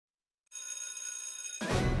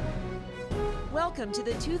Welcome to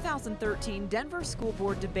the 2013 Denver School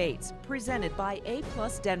Board debates, presented by A+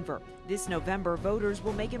 Denver. This November, voters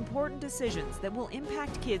will make important decisions that will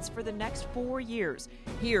impact kids for the next 4 years.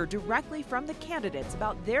 Hear directly from the candidates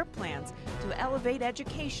about their plans to elevate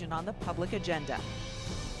education on the public agenda.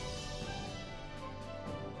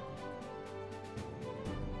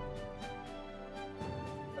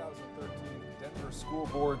 Denver School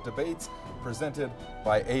Board debates presented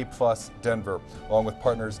by A+ Denver. Along with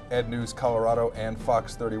partners Ed News Colorado and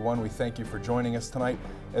Fox 31, we thank you for joining us tonight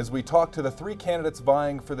as we talk to the three candidates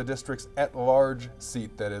vying for the district's at-large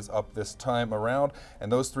seat that is up this time around.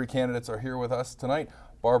 And those three candidates are here with us tonight: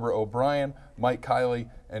 Barbara O'Brien, Mike Kiley,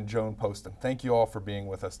 and Joan Poston. Thank you all for being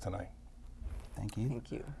with us tonight. Thank you.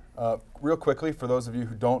 Thank you. Real quickly, for those of you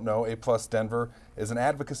who don't know, A+ Denver is an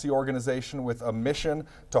advocacy organization with a mission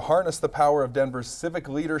to harness the power of Denver's civic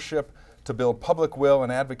leadership to build public will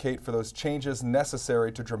and advocate for those changes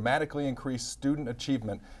necessary to dramatically increase student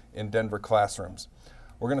achievement in Denver classrooms.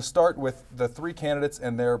 We're going to start with the three candidates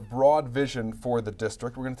and their broad vision for the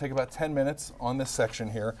district. We're going to take about 10 minutes on this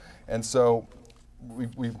section here, and so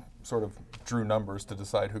we sort of drew numbers to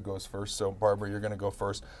decide who goes first. So Barbara, you're going to go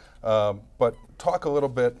first. But talk a little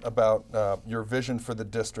bit about your vision for the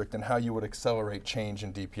district and how you would accelerate change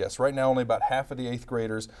in DPS. Right now, only about half of the 8th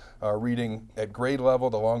graders are reading at grade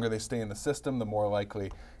level. The longer they stay in the system, the more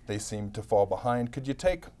likely they seem to fall behind. Could you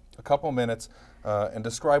take a couple minutes and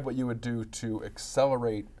describe what you would do to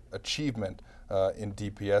accelerate achievement in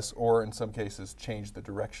DPS, or in some cases, change the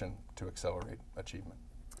direction to accelerate achievement?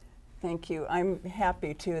 Thank you. I'm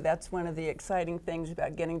happy to. That's one of the exciting things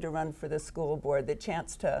about getting to run for the school board, the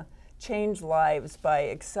chance to change lives by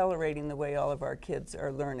accelerating the way all of our kids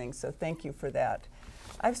are learning. So thank you for that.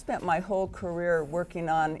 I've spent my whole career working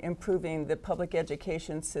on improving the public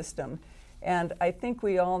education system. And I think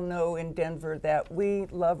we all know in Denver that we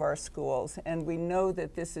love our schools, and we know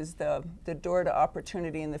that this is the door to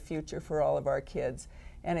opportunity in the future for all of our kids.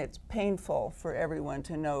 And it's painful for everyone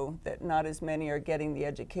to know that not as many are getting the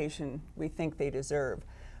education we think they deserve.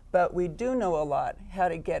 But we do know a lot, how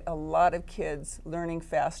to get a lot of kids learning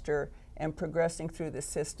faster and progressing through the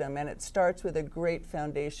system. And it starts with a great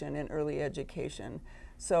foundation in early education.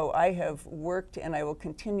 So I have worked, and I will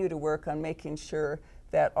continue to work on making sure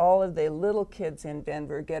that all of the little kids in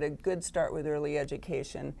Denver get a good start with early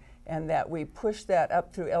education, and that we push that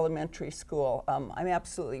up through elementary school. I'm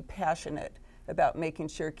absolutely passionate about making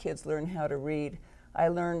sure kids learn how to read. I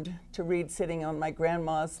learned to read sitting on my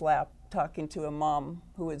grandma's lap, talking to a mom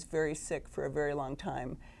who was very sick for a very long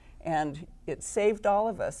time. And it saved all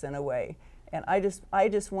of us in a way. And I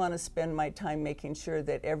just want to spend my time making sure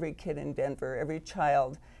that every kid in Denver, every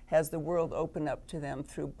child, has the world open up to them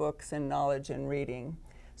through books and knowledge and reading.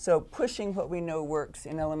 So pushing what we know works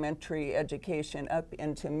in elementary education up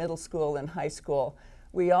into middle school and high school.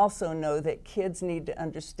 We also know that kids need to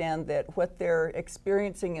understand that what they're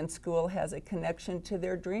experiencing in school has a connection to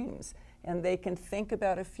their dreams, and they can think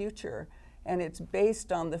about a future, and it's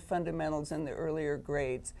based on the fundamentals in the earlier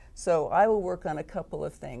grades. So I will work on a couple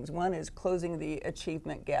of things. One is closing the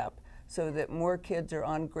achievement gap so that more kids are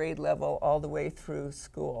on grade level all the way through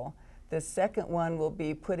school. The second one will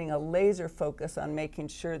be putting a laser focus on making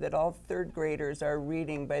sure that all 3rd graders are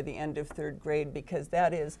reading by the end of 3rd grade, because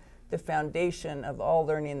that is the foundation of all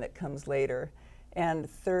learning that comes later. And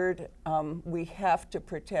third, we have to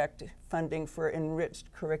protect funding for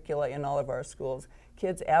enriched curricula in all of our schools.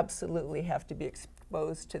 Kids absolutely have to be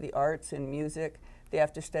exposed to the arts and music. They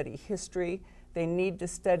have to study history. They need to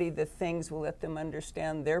study the things will let them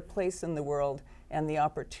understand their place in the world and the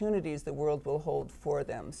opportunities the world will hold for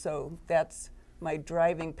them. So that's my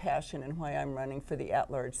driving passion and why I'm running for the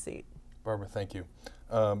at-large seat. Barbara, thank you.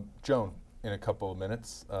 Joan, in a couple of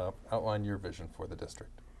minutes, outline your vision for the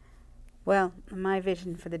district. Well, my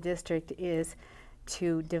vision for the district is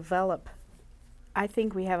to develop. I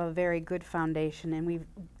think we have a very good foundation, and we've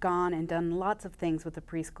gone and done lots of things with the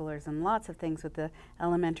preschoolers and lots of things with the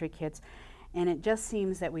elementary kids, and it just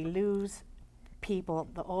seems that we lose people.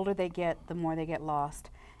 The older they get, the more they get lost.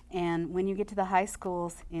 And when you get to the high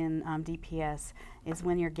schools in DPS is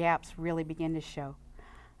when your gaps really begin to show.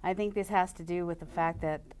 I think this has to do with the fact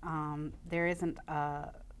that there isn't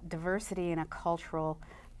diversity and a cultural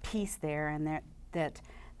piece there, and that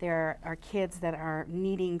there are kids that are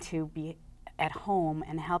needing to be at home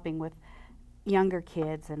and helping with younger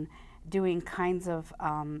kids and doing kinds of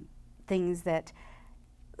things that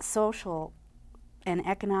social and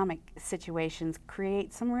economic situations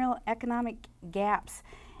create some real economic gaps.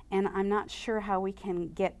 And I'm not sure how we can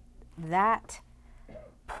get that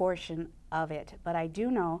portion of it, but I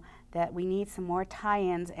do know that we need some more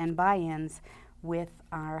tie-ins and buy-ins with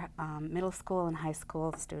our middle school and high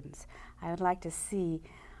school students. I would like to see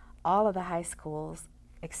all of the high schools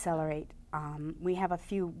accelerate. We have a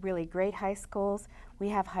few really great high schools. We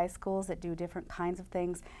have high schools that do different kinds of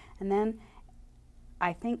things. And then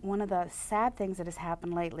I think one of the sad things that has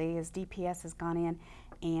happened lately is DPS has gone in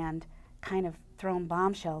and kind of thrown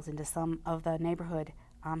bombshells into some of the neighborhood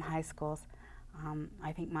high schools.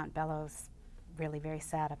 I think Montbello's really very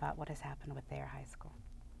sad about what has happened with their high school.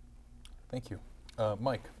 Thank you.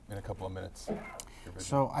 Mike, in a couple of minutes.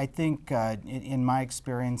 So I think in my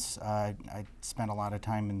experience, I spent a lot of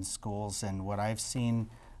time in schools, and what I've seen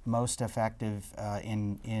most effective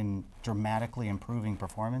in dramatically improving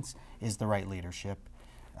performance is the right leadership.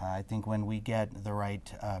 I think when we get the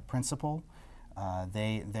right principal,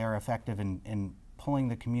 they're effective in pulling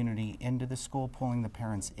the community into the school, pulling the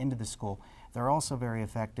parents into the school. They're also very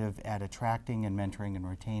effective at attracting and mentoring and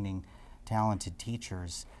retaining talented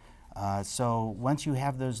teachers. So once you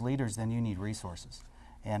have those leaders, then you need resources.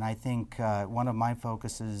 And I think one of my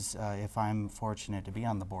focuses, if I'm fortunate to be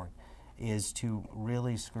on the board, is to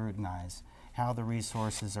really scrutinize how the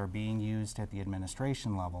resources are being used at the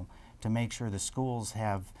administration level to make sure the schools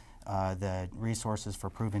have the resources for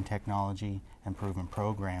proven technology and proven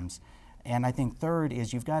programs. And I think third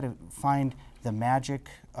is you've got to find the magic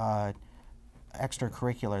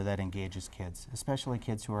extracurricular that engages kids, especially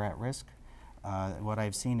kids who are at risk. What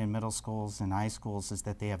I've seen in middle schools and high schools is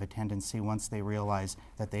that they have a tendency, once they realize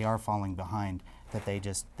that they are falling behind, that they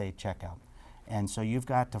check out. And so you've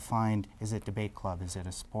got to find, is it debate club, is it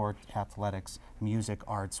a sport, athletics, music,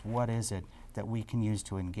 arts, what is it that we can use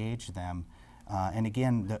to engage them? And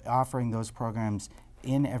again, offering those programs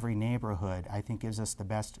in every neighborhood, I think gives us the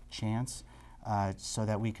best chance so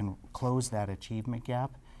that we can close that achievement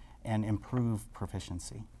gap and improve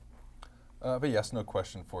proficiency. But yes, no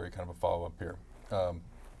question for you, kind of a follow-up here.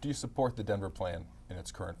 Do you support the Denver plan in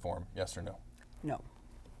its current form, yes or no? No.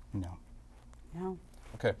 No. No.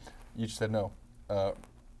 Okay, you just said no.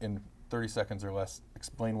 In 30 seconds or less,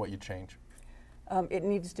 explain what you change. It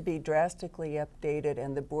needs to be drastically updated,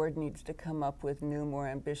 and the board needs to come up with new, more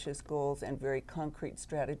ambitious goals and very concrete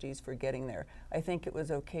strategies for getting there. I think it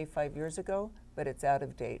was okay 5 years ago, but it's out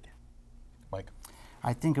of date. Mike?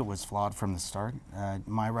 I think it was flawed from the start.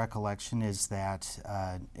 My recollection is that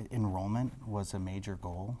enrollment was a major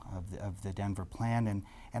goal of the Denver plan,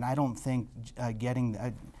 and I don't think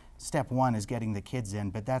step one is getting the kids in,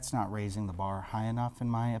 but that's not raising the bar high enough in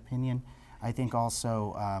my opinion. I think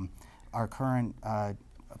also our current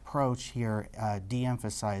approach here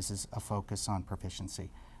de-emphasizes a focus on proficiency.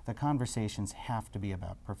 The conversations have to be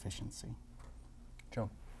about proficiency. Joan?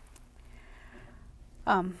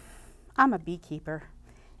 I'm a beekeeper,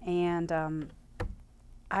 and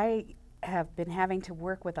I have been having to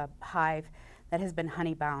work with a hive that has been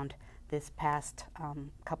honey bound this past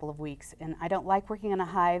couple of weeks, and I don't like working in a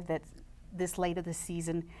hive that's this late of the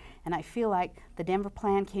season, and I feel like the Denver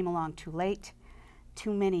plan came along too late,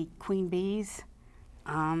 too many queen bees.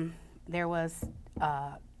 There was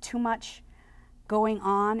too much going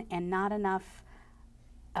on and not enough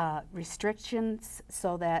restrictions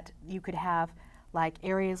so that you could have like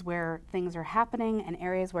areas where things are happening and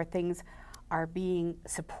areas where things are being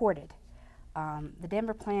supported. The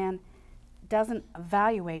Denver plan doesn't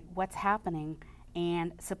evaluate what's happening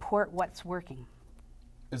and support what's working.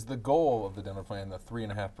 Is the goal of the Denver plan the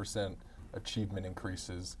 3.5% achievement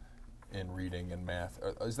increases in reading and math?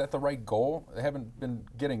 Is that the right goal? They haven't been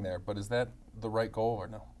getting there, but is that the right goal or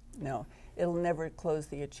no? No, it'll never close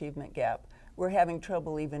the achievement gap. We're having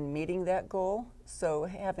trouble even meeting that goal, so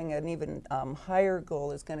having an even higher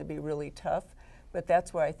goal is going to be really tough. But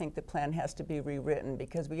that's why I think the plan has to be rewritten,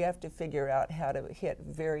 because we have to figure out how to hit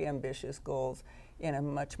very ambitious goals in a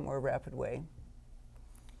much more rapid way.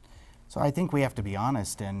 So I think we have to be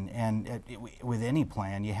honest, and with any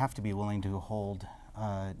plan, you have to be willing to hold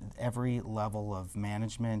every level of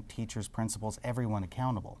management, teachers, principals, everyone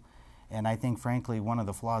accountable. And I think, frankly, one of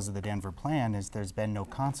the flaws of the Denver plan is there's been no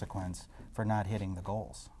consequence for not hitting the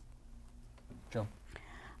goals. Joan?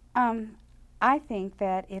 I think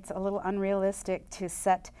that it's a little unrealistic to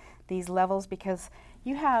set these levels because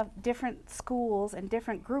you have different schools and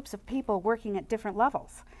different groups of people working at different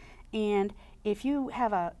levels. And if you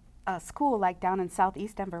have a school like down in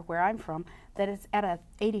Southeast Denver, where I'm from, that is at a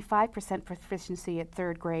 85% proficiency at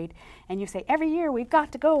 3rd grade, and you say, every year we've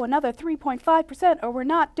got to go another 3.5% or we're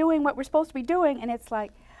not doing what we're supposed to be doing, and it's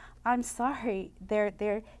like, I'm sorry,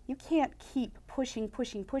 you can't keep pushing.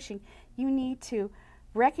 You need to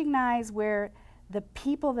recognize where the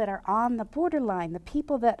people that are on the borderline, the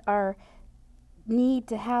people that need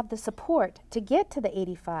to have the support to get to the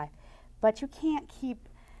 85, but you can't keep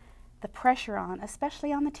the pressure on,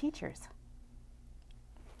 especially on the teachers.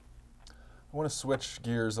 I want to switch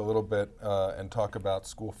gears a little bit and talk about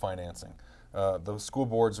school financing. The school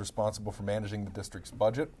board is responsible for managing the district's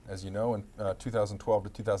budget. As you know, in 2012 to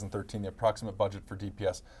 2013, the approximate budget for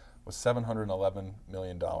DPS was $711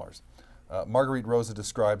 million. Marguerite Rosa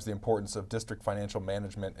describes the importance of district financial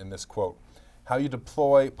management in this quote: "How you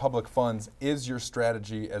deploy public funds is your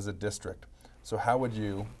strategy as a district. So how would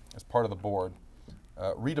you, as part of the board,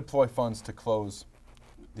 redeploy funds to close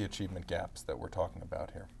the achievement gaps that we're talking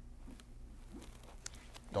about here?"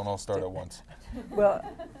 Don't all start at once. Well,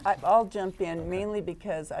 I'll jump in mainly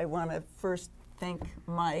because I want to first thank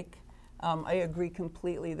Mike. I agree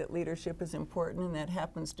completely that leadership is important, and that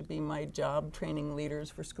happens to be my job, training leaders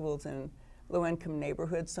for schools in low-income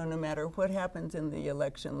neighborhoods. So no matter what happens in the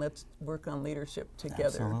election, let's work on leadership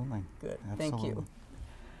together. Absolutely. Good. Absolutely. Thank you.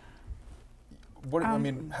 What, I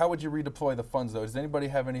mean, how would you redeploy the funds, though? Does anybody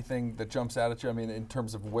have anything that jumps out at you? I mean, in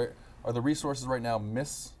terms of where are the resources right now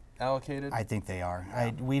misallocated? I think they are.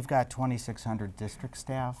 Yeah. We've got 2,600 district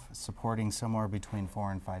staff supporting somewhere between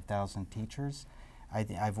 4,000 and 5,000 teachers.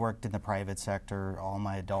 I've worked in the private sector all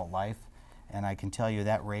my adult life, and I can tell you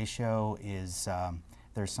that ratio is,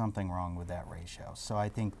 there's something wrong with that ratio. So I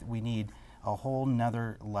think we need a whole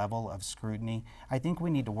nother level of scrutiny. I think we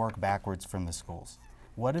need to work backwards from the schools.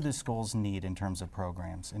 What do the schools need in terms of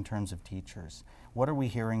programs, in terms of teachers? What are we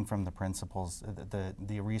hearing from the principals,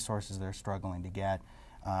 the resources they're struggling to get?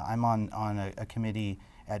 I'm on a committee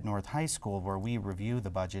at North High School where we review the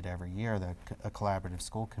budget every year, a collaborative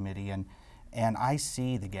school committee, and I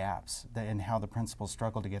see the gaps and how the principals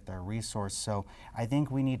struggle to get their resource. So I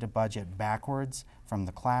think we need to budget backwards from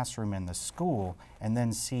the classroom and the school, and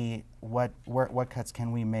then see what cuts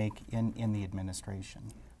can we make in the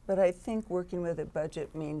administration. But I think working with a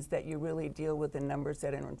budget means that you really deal with the numbers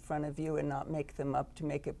that are in front of you and not make them up to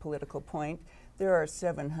make a political point. There are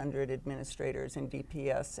 700 administrators in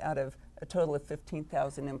DPS out of a total of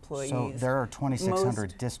 15,000 employees. So there are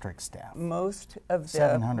 2,600 district staff. Most of the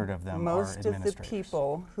 700 of them are most of the administrators.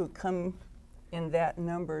 people who come in that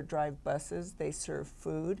number drive buses. They serve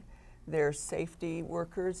food. They're safety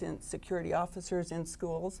workers and security officers in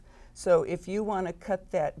schools. So if you want to cut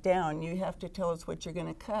that down, you have to tell us what you're going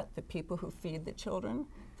to cut. The people who feed the children,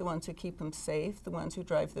 the ones who keep them safe, the ones who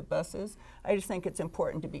drive the buses. I just think it's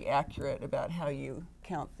important to be accurate about how you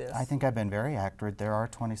count this. I think I've been very accurate. There are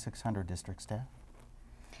 2,600 district staff.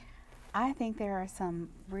 I think there are some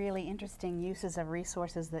really interesting uses of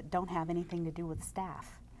resources that don't have anything to do with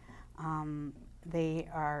staff. They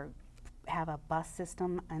have a bus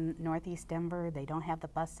system in Northeast Denver. They don't have the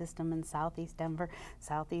bus system in Southeast Denver.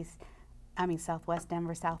 Southwest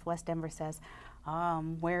Denver. Southwest Denver says,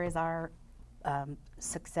 where is our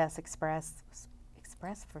Success Express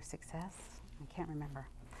for Success? I can't remember.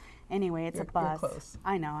 Anyway, it's a bus. You're close.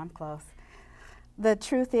 I know, I'm close. The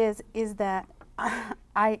truth is that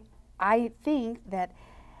I think that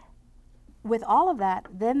with all of that,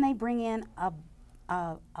 then they bring in a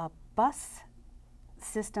bus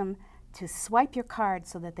system to swipe your card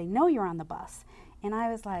so that they know you're on the bus. And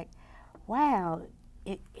I was like, wow,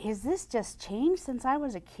 has this just changed since I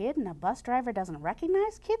was a kid and a bus driver doesn't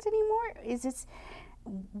recognize kids anymore?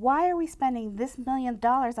 Why are we spending this $1 million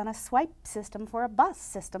on a swipe system for a bus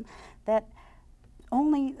system that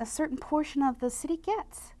only a certain portion of the city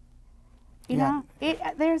gets? You know,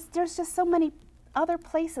 there's just so many other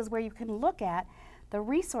places where you can look at the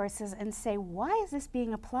resources and say, why is this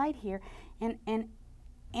being applied here? And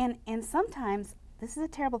sometimes, this is a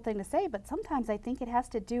terrible thing to say, but sometimes I think it has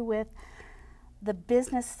to do with the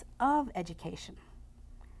business of education.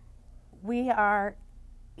 We are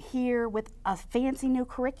here with a fancy new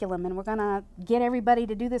curriculum, and we're going to get everybody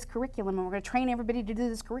to do this curriculum, and we're going to train everybody to do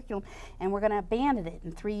this curriculum, and we're going to abandon it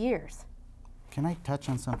in 3 years. Can I touch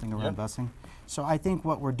on something around busing? So I think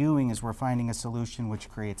what we're doing is we're finding a solution which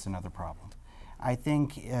creates another problem. I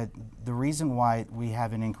think the reason why we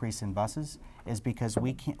have an increase in buses is because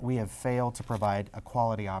we have failed to provide a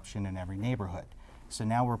quality option in every neighborhood. So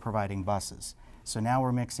now we're providing buses. So now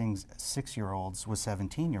we're mixing 6-year-olds with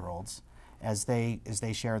 17-year-olds as they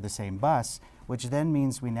share the same bus, which then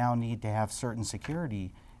means we now need to have certain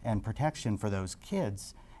security and protection for those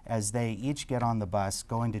kids as they each get on the bus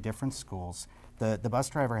going to different schools. The bus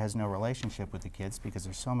driver has no relationship with the kids because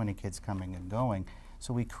there's so many kids coming and going.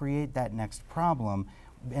 So we create that next problem,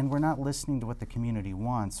 and we're not listening to what the community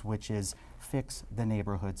wants, which is fix the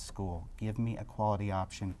neighborhood school. Give me a quality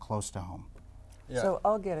option close to home. Yeah. So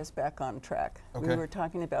I'll get us back on track. Okay. We were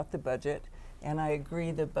talking about the budget, and I agree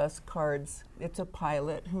the bus cards, it's a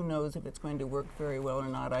pilot. Who knows if it's going to work very well or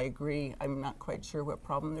not. I agree. I'm not quite sure what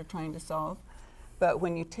problem they're trying to solve. But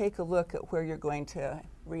when you take a look at where you're going to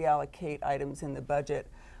reallocate items in the budget,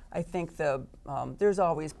 I think there's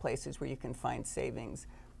always places where you can find savings.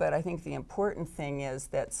 But I think the important thing is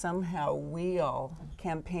that somehow we all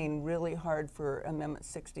campaign really hard for Amendment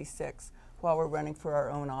 66 while we're running for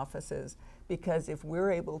our own offices. Because if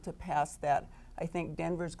we're able to pass that, I think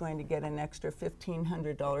Denver's going to get an extra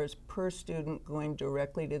 $1,500 per student going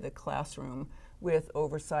directly to the classroom with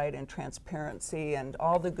oversight and transparency and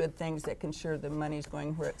all the good things that can ensure the money's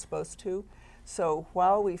going where it's supposed to. So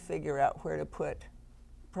while we figure out where to put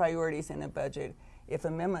priorities in a budget, if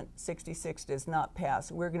Amendment 66 does not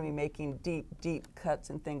pass, we're going to be making deep, deep cuts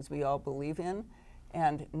in things we all believe in,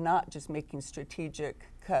 and not just making strategic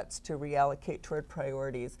cuts to reallocate toward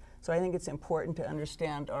priorities. So I think it's important to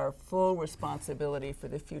understand our full responsibility for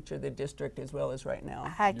the future of the district as well as right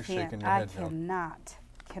now. I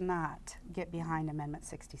cannot get behind Amendment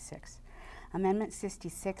 66. Amendment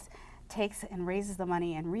 66 takes and raises the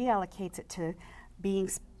money and reallocates it to being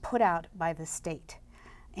put out by the state.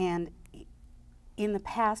 And in the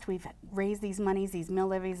past, we've raised these monies, these mill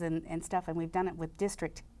levies and stuff, and we've done it with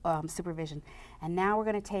district supervision. And now we're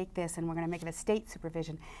going to take this and we're going to make it a state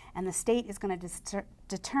supervision. And the state is going to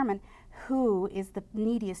determine who is the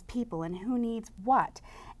neediest people and who needs what.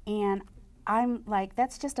 And I'm like,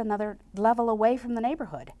 that's just another level away from the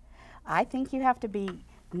neighborhood. I think you have to be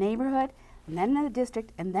neighborhood, and then the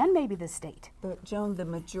district, and then maybe the state. But Joan, the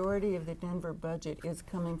majority of the Denver budget is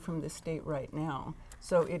coming from the state right now.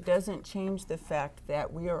 So it doesn't change the fact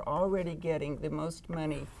that we are already getting the most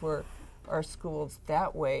money for our schools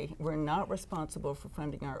that way. We're not responsible for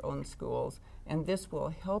funding our own schools, and this will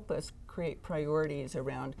help us create priorities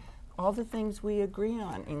around all the things we agree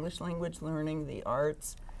on: English language learning, the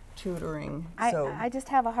arts, tutoring. I just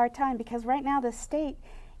have a hard time because right now the state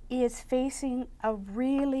is facing a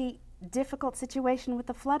really difficult situation with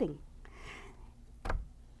the flooding.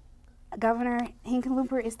 Governor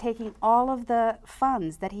Hickenlooper is taking all of the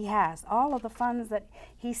funds that he has, all of the funds that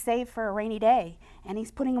he saved for a rainy day, and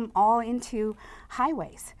he's putting them all into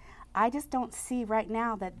highways. I just don't see right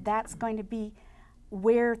now that that's going to be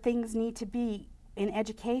where things need to be in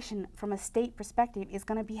education from a state perspective is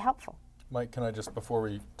going to be helpful. Mike, can I just, before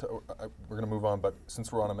we're going to move on, but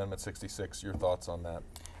since we're on Amendment 66, your thoughts on that?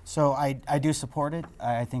 So I do support it.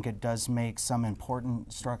 I think it does make some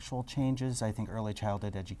important structural changes. I think early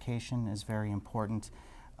childhood education is very important.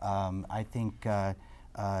 I think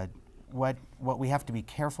what we have to be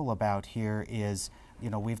careful about here is, you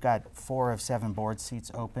know, we've got 4 of 7 board seats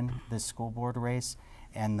open this school board race,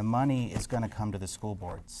 and the money is going to come to the school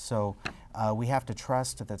boards. So we have to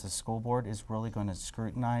trust that the school board is really going to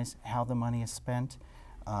scrutinize how the money is spent,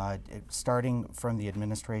 starting from the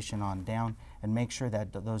administration on down, and make sure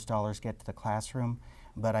that those dollars get to the classroom.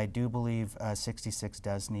 But I do believe 66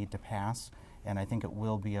 does need to pass, and I think it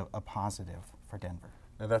will be a positive for Denver.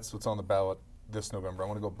 Now that's what's on the ballot this November. I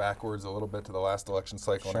want to go backwards a little bit to the last election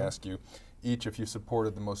cycle and ask you each if you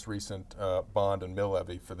supported the most recent bond and mill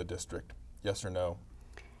levy for the district. Yes or no?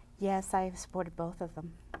 Yes, I have supported both of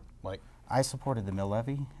them. Mike? I supported the mill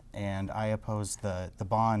levy, and I opposed the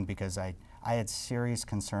bond because I had serious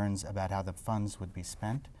concerns about how the funds would be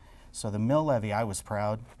spent. So the mill levy I was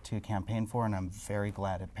proud to campaign for, and I'm very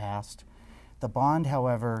glad it passed. The bond,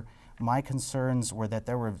 however, my concerns were that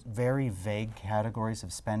there were very vague categories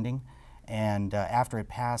of spending, and after it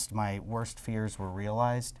passed, my worst fears were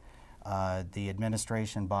realized. The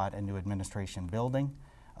administration bought a new administration building,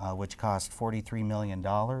 which cost $43 million,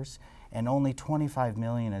 and only $25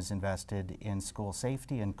 million is invested in school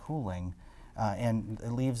safety and cooling, and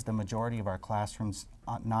it leaves the majority of our classrooms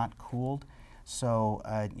not cooled. So,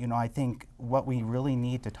 you know, I think what we really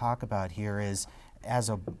need to talk about here is,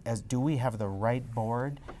 do we have the right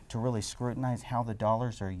board to really scrutinize how the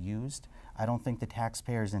dollars are used? I don't think the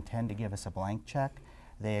taxpayers intend to give us a blank check.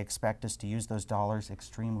 They expect us to use those dollars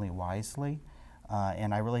extremely wisely.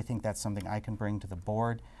 And I really think that's something I can bring to the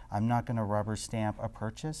board. I'm not going to rubber stamp a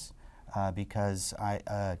purchase because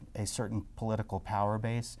a certain political power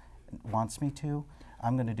base wants me to.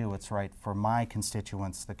 I'm going to do what's right for my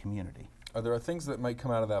constituents, the community. Are there things that might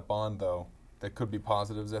come out of that bond, though, that could be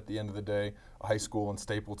positives at the end of the day? A high school in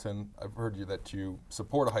Stapleton, I've heard that you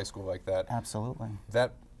support a high school like that. Absolutely.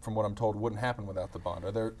 That, from what I'm told, wouldn't happen without the bond.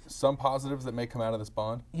 Are there some positives that may come out of this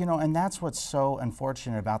bond? You know, and that's what's so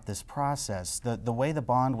unfortunate about this process. The way the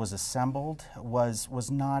bond was assembled was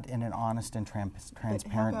not in an honest and transparent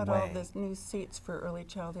way. How about all the new seats for early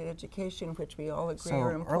childhood education, which we all agree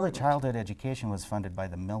are important? Early childhood education was funded by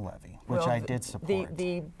the mill levy, which I did support.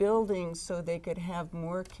 The buildings so they could have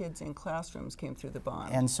more kids in classrooms came through the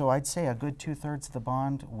bond. And so I'd say a good 2/3 of the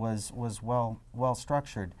bond was well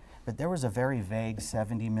structured. but there was a very vague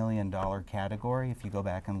 $70 million category, if you go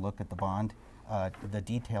back and look at the bond, the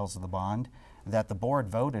details of the bond, that the board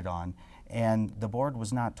voted on. And the board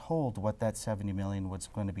was not told what that $70 million was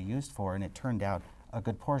going to be used for, and it turned out a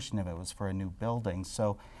good portion of it was for a new building.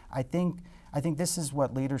 So I think this is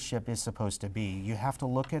what leadership is supposed to be. You have to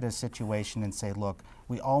look at a situation and say, look,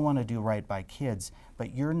 we all want to do right by kids,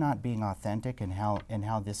 but you're not being authentic in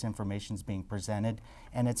how this information is being presented.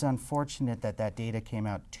 And it's unfortunate that that data came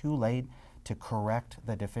out too late to correct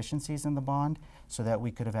the deficiencies in the bond so that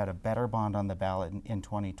we could have had a better bond on the ballot in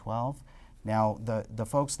 2012. Now, the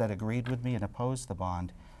folks that agreed with me and opposed the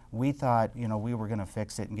bond, we thought, you know, we were going to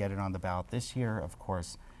fix it and get it on the ballot this year, of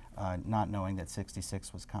course, not knowing that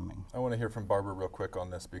 66 was coming. I want to hear from Barbara real quick on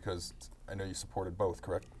this because I know you supported both,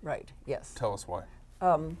 correct? Right, yes. Tell us why.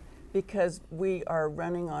 Because we are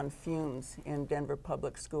running on fumes in Denver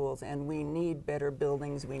Public Schools, and we need better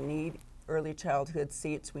buildings, we need early childhood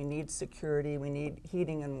seats, we need security, we need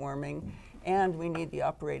heating and warming, and we need the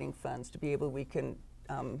operating funds to be able, we can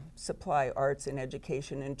supply arts and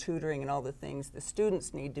education and tutoring and all the things the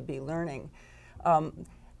students need to be learning.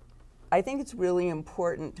 I think it's really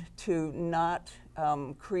important to not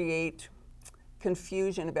create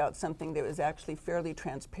confusion about something that was actually fairly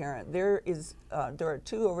transparent. There are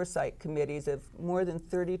 2 oversight committees of more than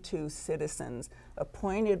 32 citizens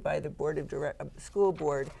appointed by the school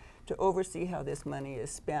board to oversee how this money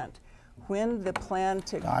is spent. When the plan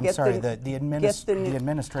to the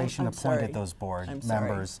administration appointed those board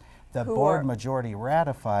members. The board majority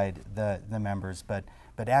ratified the members, but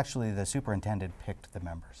actually the superintendent picked the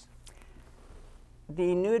members.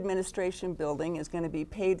 The new administration building is going to be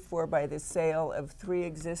paid for by the sale of 3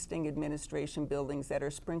 existing administration buildings that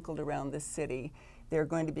are sprinkled around the city. They're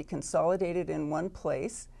going to be consolidated in one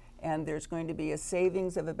place, and there's going to be a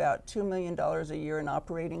savings of about $2 million a year in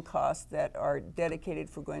operating costs that are dedicated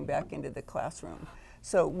for going back into the classroom.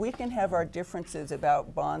 So we can have our differences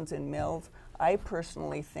about bonds and mills. I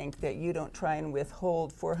personally think that you don't try and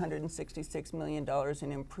withhold $466 million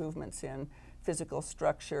in improvements in physical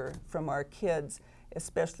structure from our kids,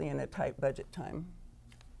 especially in a tight budget time.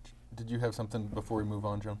 Did you have something before we move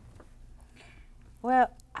on, Joan?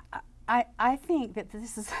 Well, I think that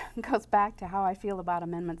this goes back to how I feel about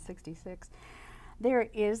Amendment 66. There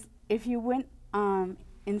is, if you went on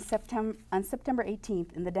September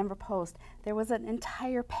 18th in the Denver Post, there was an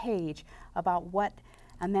entire page about what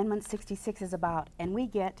Amendment 66 is about, and we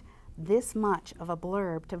get this much of a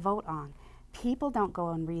blurb to vote on. People don't go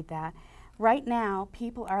and read that. Right now,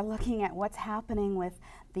 people are looking at what's happening with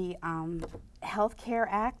the Health Care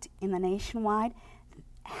Act in the nationwide.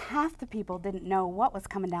 Half the people didn't know what was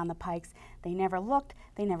coming down the pikes. They never looked,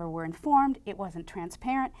 they never were informed, it wasn't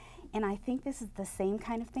transparent, and I think this is the same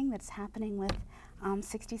kind of thing that's happening with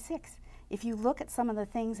 66. If you look at some of the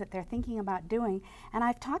things that they're thinking about doing, and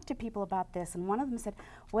I've talked to people about this, and one of them said,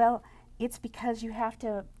 well, it's because you have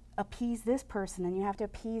to appease this person, and you have to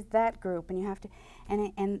appease that group, and you have to,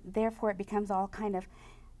 and therefore it becomes all kind of,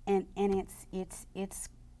 and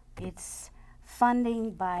it's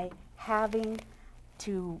funding by having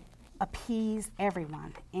to appease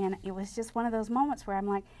everyone. And it was just one of those moments where I'm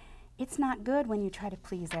like, it's not good when you try to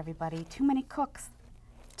please everybody. Too many cooks,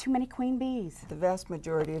 too many queen bees. The vast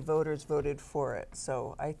majority of voters voted for it,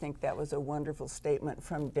 so I think that was a wonderful statement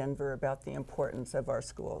from Denver about the importance of our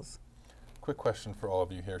schools. Quick question for all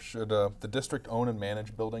of you here. Should the district own and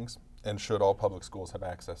manage buildings, and should all public schools have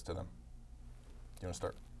access to them? You want to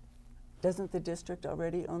start? Doesn't the district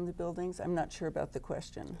already own the buildings? I'm not sure about the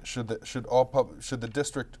question. Should the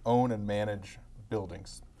district own and manage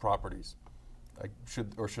buildings, properties?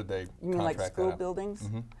 Should they You mean like contract school that out? buildings?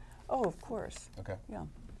 Mm-hmm. Oh, of course. Okay. Yeah.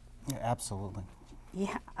 Yeah, absolutely.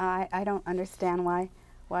 Yeah, I don't understand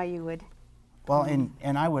why you would. Well,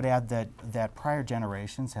 and I would add that prior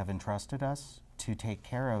generations have entrusted us to take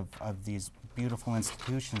care of these beautiful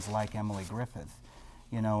institutions like Emily Griffith,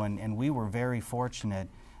 you know, and we were very fortunate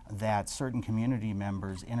that certain community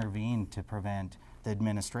members intervened to prevent the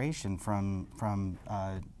administration from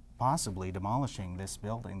possibly demolishing this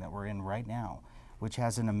building that we're in right now, which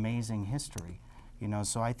has an amazing history, you know.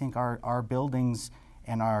 So I think our buildings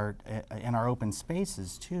and our open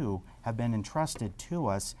spaces too have been entrusted to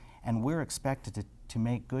us, and we're expected to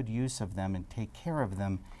make good use of them and take care of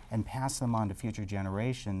them and pass them on to future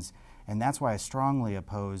generations. And that's why I strongly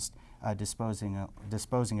opposed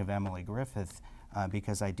disposing of Emily Griffith,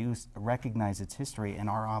 because I do recognize its history and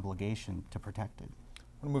our obligation to protect it.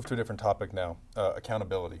 I'm going to move to a different topic now,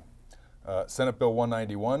 accountability. Senate Bill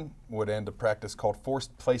 191 would end a practice called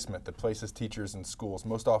forced placement that places teachers in schools.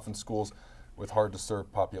 Most often schools with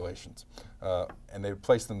hard-to-serve populations. And they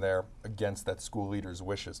place them there against that school leader's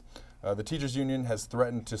wishes. The teachers union has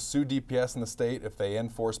threatened to sue DPS in the state if they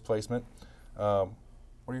enforce placement. What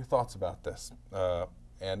are your thoughts about this?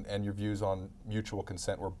 And your views on mutual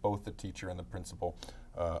consent where both the teacher and the principal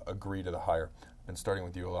agree to the hire. I've been starting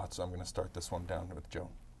with you a lot, so I'm going to start this one down with Joan.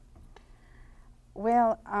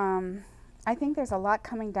 Well, I think there's a lot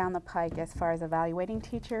coming down the pike as far as evaluating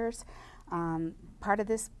teachers. Part of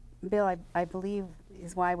this bill, I believe,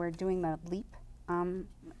 is why we're doing the LEAP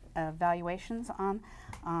evaluations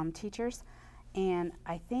on teachers. And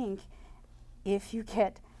I think if you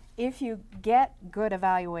get good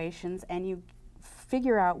evaluations and you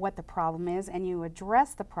figure out what the problem is and you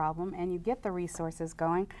address the problem and you get the resources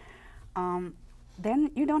going,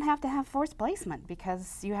 then you don't have to have forced placement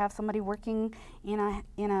because you have somebody working in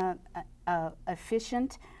a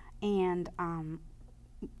efficient and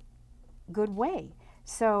good way.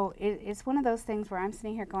 So it's one of those things where I'm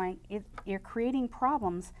sitting here going, you're creating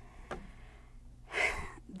problems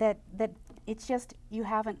that it's just you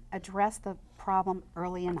haven't addressed the problem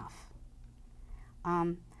early enough.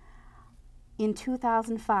 In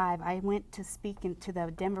 2005, I went to speak to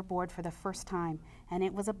the Denver board for the first time, and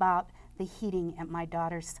it was about the heating at my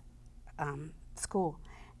daughter's school.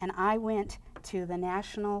 And I went to the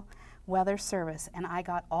National Weather Service, and I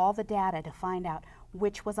got all the data to find out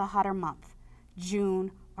which was a hotter month,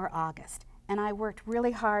 June or August. And I worked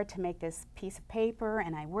really hard to make this piece of paper,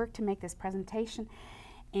 and I worked to make this presentation.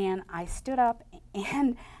 And I stood up,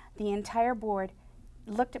 and the entire board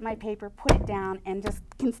looked at my paper, put it down, and just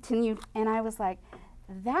continued. And I was like,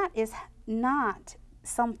 that is not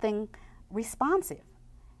something responsive.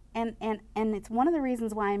 And it's one of the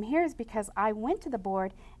reasons why I'm here is because I went to the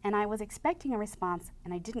board and I was expecting a response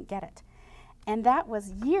and I didn't get it. And that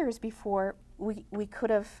was years before we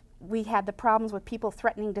had the problems with people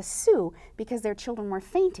threatening to sue because their children were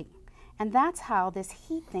fainting. And that's how this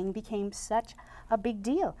heat thing became such a big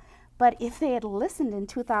deal. But if they had listened in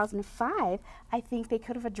 2005, I think they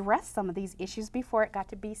could have addressed some of these issues before it got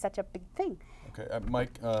to be such a big thing. Okay,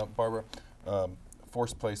 Mike, Barbara,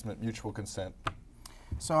 forced placement, mutual consent.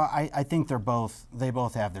 So I think they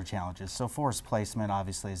both have their challenges. So forced placement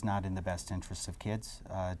obviously is not in the best interest of kids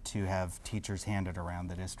to have teachers handed around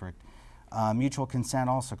the district. Mutual consent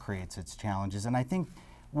also creates its challenges, and I think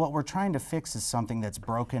what we're trying to fix is something that's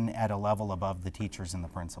broken at a level above the teachers and the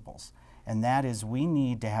principals. And that is we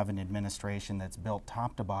need to have an administration that's built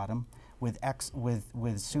top to bottom with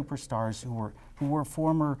superstars who were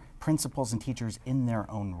former principals and teachers in their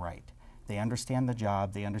own right. They understand the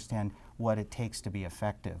job, they understand what it takes to be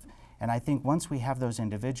effective. And I think once we have those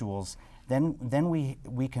individuals, then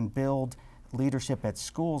we can build leadership at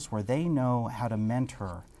schools where they know how to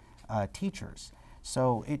mentor teachers.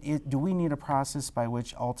 So do we need a process by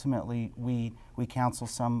which ultimately we counsel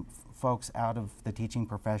some folks out of the teaching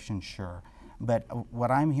profession? Sure. But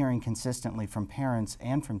what I'm hearing consistently from parents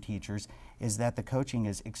and from teachers is that the coaching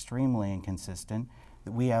is extremely inconsistent.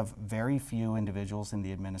 We have very few individuals in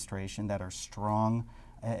the administration that are strong,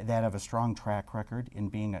 that have a strong track record in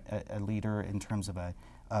being a leader in terms of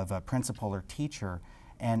a principal or teacher.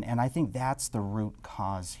 And I think that's the root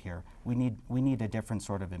cause here. We need a different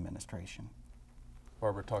sort of administration.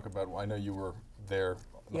 Barbara, talk about, I know you were there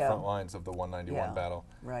on the front lines of the 191 battle.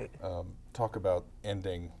 Right. Talk about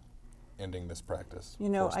ending this practice. You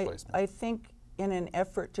know, I think in an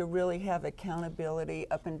effort to really have accountability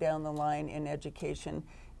up and down the line in education,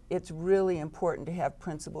 it's really important to have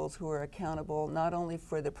principals who are accountable not only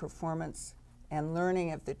for the performance and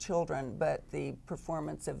learning of the children, but the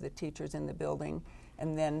performance of the teachers in the building.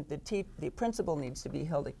 And then the principal needs to be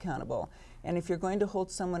held accountable. And if you're going to hold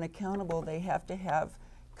someone accountable, they have to have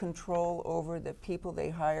control over the people they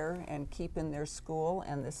hire and keep in their school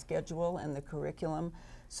and the schedule and the curriculum.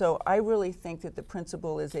 So I really think that the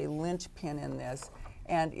principal is a linchpin in this,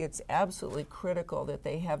 and it's absolutely critical that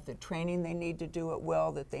they have the training they need to do it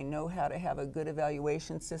well, that they know how to have a good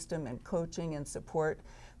evaluation system and coaching and support.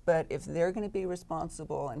 But if they're going to be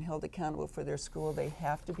responsible and held accountable for their school, they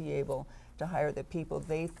have to be able to hire the people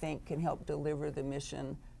they think can help deliver the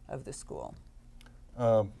mission of the school.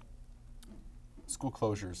 School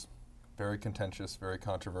closures, very contentious, very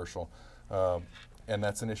controversial, and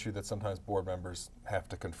that's an issue that sometimes board members have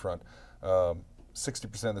to confront.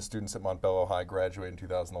 60% of the students at Montbello High graduated in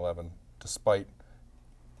 2011, despite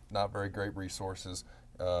not very great resources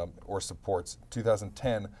or supports.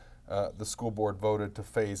 2010, the school board voted to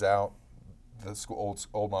phase out the school,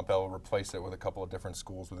 old Montbello, replace it with a couple of different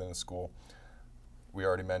schools within the school. We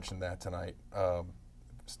already mentioned that tonight.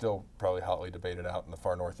 Still probably hotly debated out in the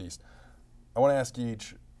far northeast. I want to ask you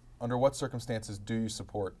each, under what circumstances do you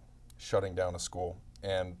support shutting down a school?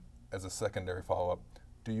 And as a secondary follow-up,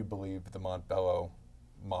 do you believe the Montbello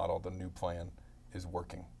model, the new plan, is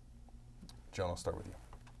working? Joan, I'll start with you.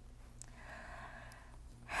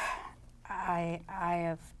 I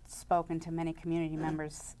have spoken to many community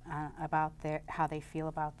members about how they feel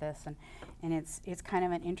about this, and it's kind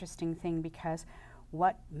of an interesting thing, because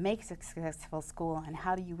what makes a successful school, and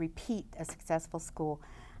how do you repeat a successful school?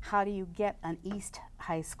 How do you get an East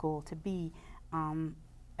High School to be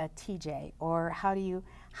a TJ, or how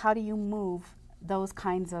do you move those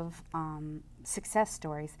kinds of success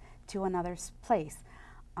stories to another place?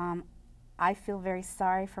 I feel very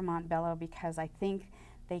sorry for Montbello, because I think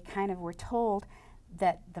they kind of were told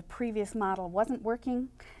that the previous model wasn't working,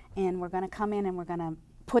 and we're going to come in and we're going to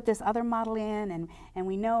put this other model in, and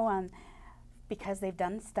we know because they've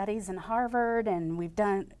done studies in Harvard, and we've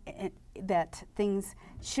done that things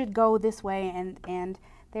should go this way, and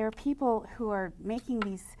there are people who are making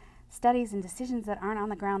these studies and decisions that aren't on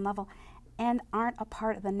the ground level and aren't a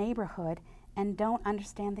part of the neighborhood and don't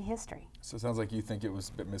understand the history. So it sounds like you think it was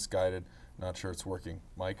a bit misguided. Not sure it's working.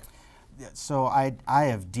 Mike? Yeah, so I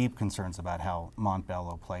have deep concerns about how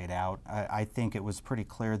Montbello played out. I think it was pretty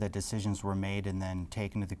clear that decisions were made and then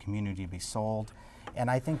taken to the community to be sold.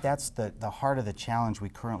 And I think that's the heart of the challenge we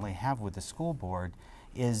currently have with the school board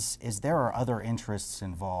is there are other interests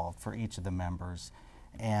involved for each of the members.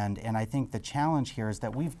 And I think the challenge here is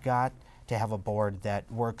that we've got to have a board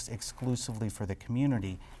that works exclusively for the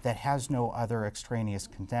community, that has no other extraneous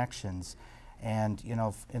connections. And you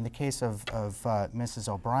know, in the case of Mrs.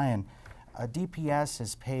 O'Brien, DPS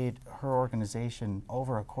has paid her organization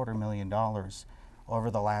over $250,000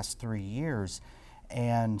 over the last 3 years,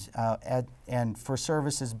 and for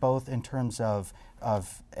services both in terms of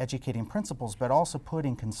educating principals, but also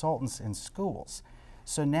putting consultants in schools.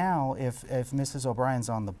 So now, if Mrs. O'Brien's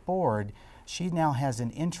on the board, she now has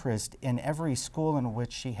an interest in every school in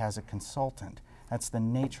which she has a consultant. That's the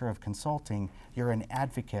nature of consulting. You're an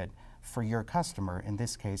advocate for your customer, in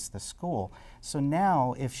this case the school. So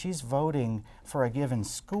now if she's voting for a given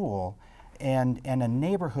school and a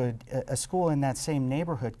neighborhood, a school in that same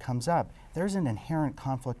neighborhood comes up, there's an inherent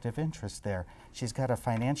conflict of interest there. She's got a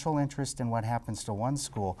financial interest in what happens to one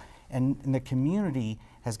school, and the community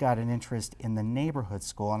has got an interest in the neighborhood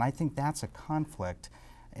school, and I think that's a conflict.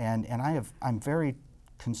 And I'm very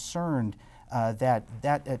concerned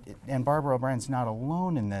and Barbara O'Brien's not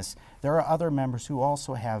alone in this. There are other members who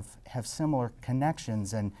also have similar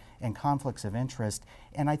connections and conflicts of interest.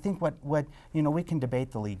 And I think what you know, we can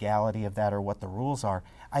debate the legality of that or what the rules are.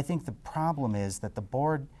 I think the problem is that the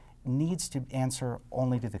board needs to answer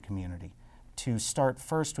only to the community, to start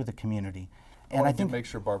first with the community. And I think to make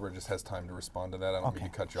sure Barbara just has time to respond to that. I don't mean to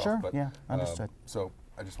cut you off, but yeah, understood. So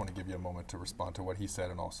I just want to give you a moment to respond to what he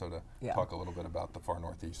said and also to talk a little bit about the far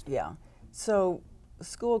northeast. Yeah. So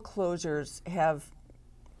school closures have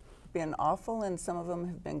been awful, and some of them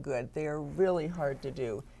have been good. They are really hard to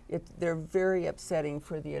do. They're very upsetting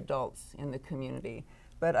for the adults in the community.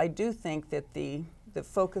 But I do think that the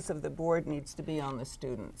focus of the board needs to be on the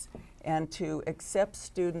students, and to accept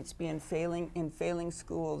students being failing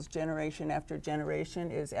schools generation after generation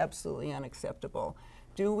is absolutely unacceptable.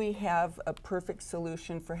 Do we have a perfect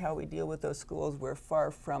solution for how we deal with those schools? We're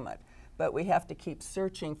far from it. But we have to keep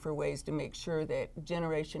searching for ways to make sure that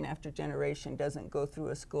generation after generation doesn't go through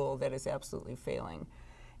a school that is absolutely failing.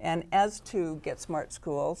 And as to Get Smart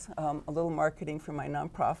Schools, a little marketing for my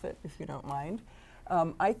nonprofit, if you don't mind.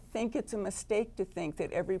 I think it's a mistake to think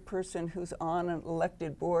that every person who's on an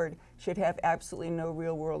elected board should have absolutely no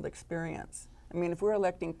real-world experience. I mean, if we're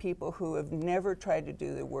electing people who have never tried to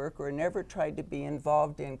do the work or never tried to be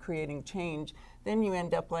involved in creating change, then you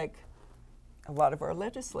end up like a lot of our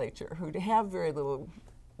legislature who have very little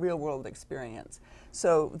real-world experience.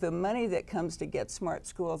 So the money that comes to Get Smart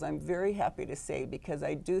Schools, I'm very happy to say, because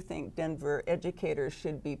I do think Denver educators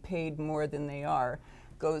should be paid more than they are,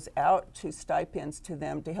 goes out to stipends to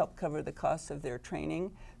them to help cover the costs of their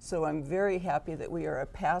training. So I'm very happy that we are a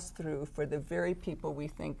pass-through for the very people we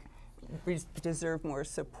think deserve more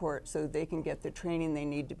support so they can get the training they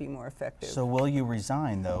need to be more effective. So will you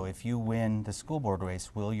resign, though, if you win the school board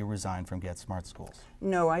race? Will you resign from Get Smart Schools?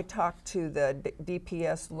 No, I talked to the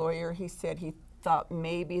DPS lawyer. He said he thought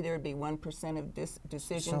maybe there would be 1% of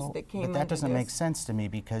decisions that came. But that doesn't make sense to me,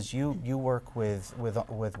 because you work with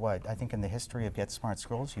what? I think in the history of Get Smart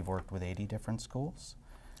Schools, you've worked with 80 different schools.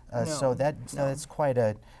 So that's quite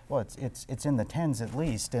a, well, it's in the tens at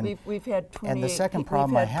least. And we've had 28, and the second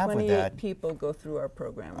problem I have with that, people go through our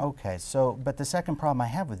program. Okay, so but the second problem I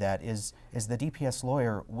have with that is the DPS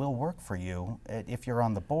lawyer will work for you if you're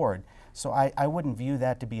on the board. So I wouldn't view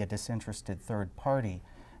that to be a disinterested third party.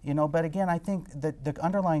 You know, but again, I think that the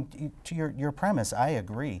underlying, to your premise, I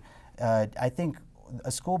agree. I think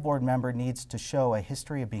a school board member needs to show a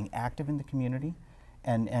history of being active in the community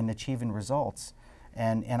and achieving results.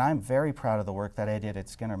 And I'm very proud of the work that I did at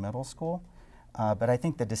Skinner Middle School. But I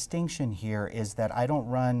think the distinction here is that I don't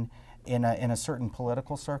run in a certain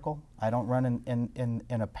political circle. I don't run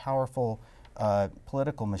in a powerful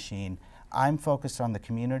political machine. I'm focused on the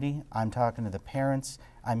community. I'm talking to the parents.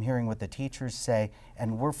 I'm hearing what the teachers say.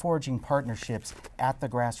 And we're forging partnerships at the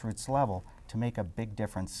grassroots level to make a big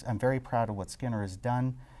difference. I'm very proud of what Skinner has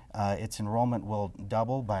done. Its enrollment will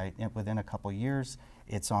double within a couple years.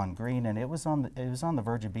 It's on green, and it was on the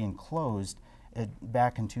verge of being closed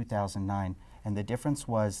back in 2009. And the difference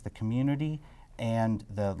was the community and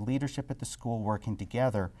the leadership at the school working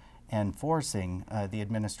together and forcing the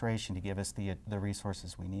administration to give us the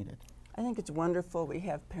resources we needed. I think it's wonderful we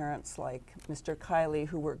have parents like Mr. Kiley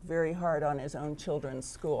who work very hard on his own children's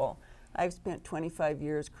school. I've spent 25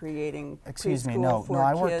 years creating Excuse me, preschool for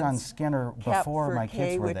I kids, worked on Skinner before my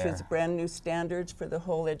kids were there. which is brand new standards for the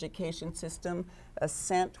whole education system.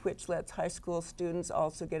 Ascent, which lets high school students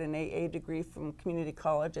also get an AA degree from community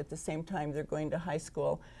college at the same time they're going to high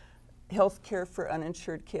school. Health care for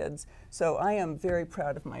uninsured kids. So I am very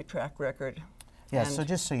proud of my track record. Yeah, so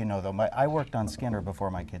just so you know, though, I worked on Skinner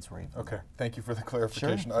before my kids were even. Okay, thank you for the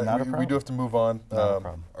clarification. Sure, not a problem. We do have to move on. Not a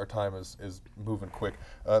problem. Our time is moving quick.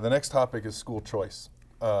 The next topic is school choice.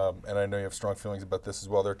 And I know you have strong feelings about this as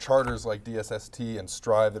well. There are charters like DSST and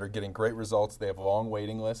Strive that are getting great results. They have long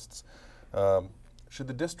waiting lists. Should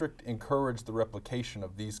the district encourage the replication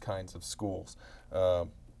of these kinds of schools?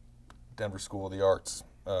 Denver School of the Arts,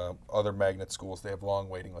 other magnet schools, they have long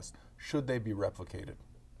waiting lists. Should they be replicated?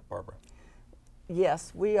 Barbara?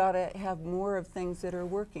 Yes, we ought to have more of things that are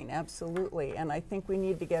working, absolutely. And I think we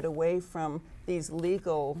need to get away from these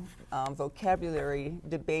legal vocabulary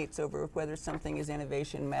debates over whether something is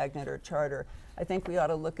innovation, magnet, or charter. I think we ought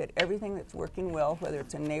to look at everything that's working well, whether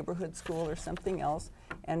it's a neighborhood school or something else,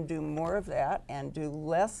 and do more of that and do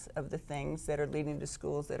less of the things that are leading to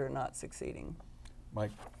schools that are not succeeding.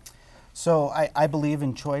 Mike? So I believe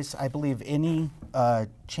in choice. I believe any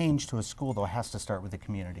change to a school, though, has to start with the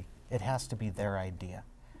community. It has to be their idea,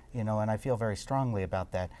 you know, and I feel very strongly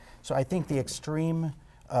about that. So I think the extreme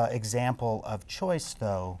example of choice,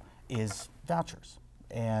 though, is vouchers.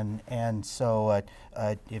 And so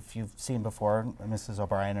if you've seen before, Mrs.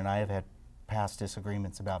 O'Brien and I have had past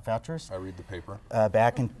disagreements about vouchers. I read the paper.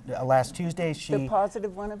 Back in last Tuesday, she... The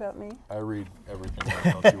positive one about me? I read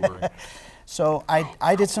everything, don't you worry. So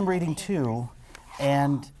I did some reading, too.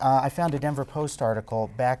 And I found a Denver Post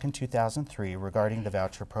article back in 2003 regarding the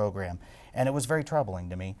voucher program, and it was very troubling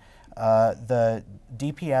to me. The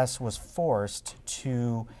DPS was forced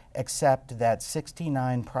to accept that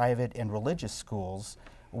 69 private and religious schools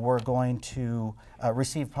were going to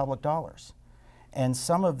receive public dollars. And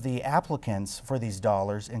some of the applicants for these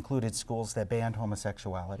dollars included schools that banned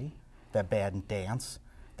homosexuality, that banned dance,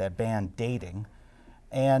 that banned dating.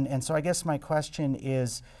 And so I guess my question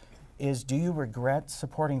is do you regret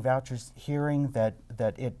supporting vouchers, hearing that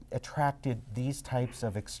it attracted these types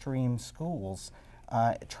of extreme schools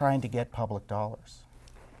trying to get public dollars?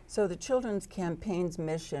 So the Children's Campaign's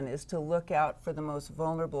mission is to look out for the most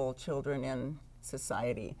vulnerable children in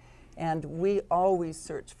society. And we always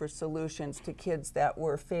search for solutions to kids that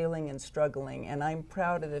were failing and struggling. And I'm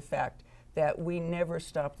proud of the fact that we never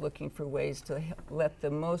stopped looking for ways to let the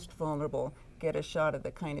most vulnerable get a shot at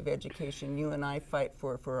the kind of education you and I fight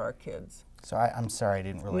for our kids. So I'm sorry, I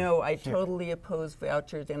didn't really No, I totally oppose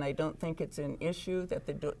vouchers, and I don't think it's an issue that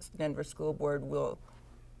the Denver School Board will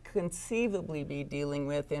conceivably be dealing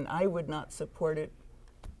with, and I would not support it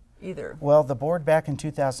either. Well, the board back in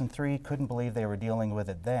 2003 couldn't believe they were dealing with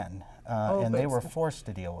it then, and they were forced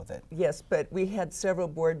to deal with it. Yes, but we had several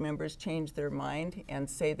board members change their mind and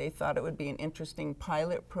say they thought it would be an interesting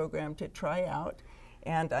pilot program to try out.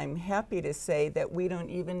 And I'm happy to say that we don't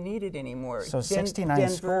even need it anymore. So 69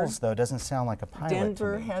 schools, though, doesn't sound like a pilot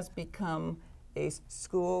Denver to me. has become a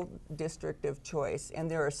school district of choice, and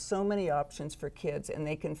there are so many options for kids, and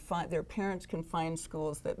they can their parents can find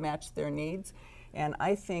schools that match their needs. And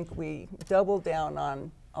I think we double down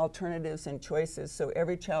on alternatives and choices so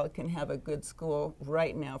every child can have a good school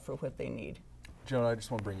right now for what they need. Joan, I just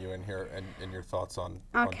want to bring you in here and your thoughts on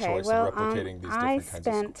Okay, choice well, and replicating these different kinds of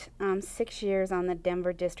schools. I spent 6 years on the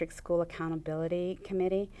Denver District School Accountability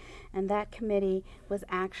Committee, and that committee was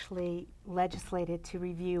actually legislated to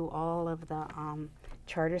review all of the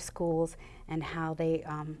charter schools and how they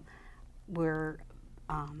were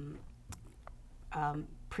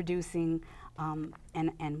producing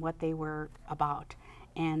and what they were about.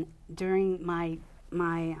 And during my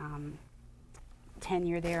my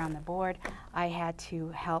tenure there on the board, I had to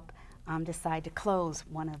help decide to close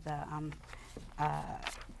one of the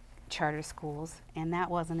charter schools, and that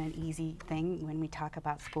wasn't an easy thing when we talk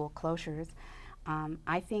about school closures.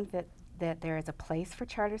 I think that there is a place for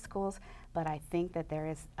charter schools, but I think that there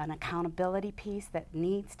is an accountability piece that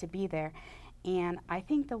needs to be there. And I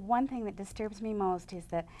think the one thing that disturbs me most is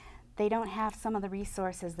that they don't have some of the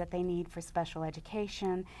resources that they need for special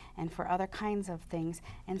education and for other kinds of things,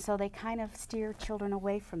 and so they kind of steer children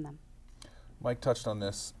away from them. Mike touched on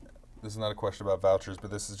this. This is not a question about vouchers, but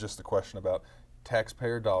this is just a question about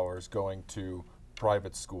taxpayer dollars going to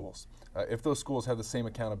private schools. If those schools have the same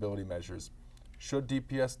accountability measures, should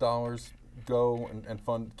DPS dollars go and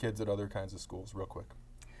fund kids at other kinds of schools? Real quick.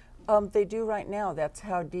 They do right now. That's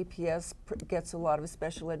how DPS gets a lot of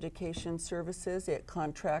special education services. It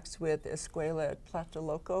contracts with Escuela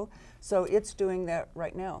Tlatelolco, so it's doing that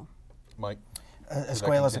right now. Mike?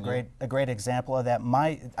 Escuela is a great example of that.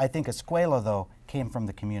 I think Escuela, though, came from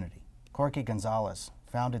the community. Corky Gonzalez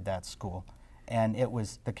founded that school, and it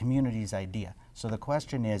was the community's idea. So the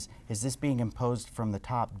question is this being imposed from the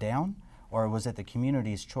top down, or was it the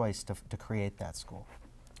community's choice to create that school?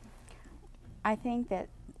 I think that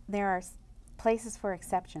there are places for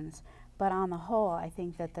exceptions, but on the whole, I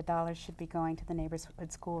think that the dollars should be going to the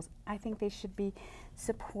neighborhood schools. I think they should be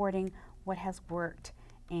supporting what has worked,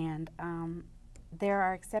 and there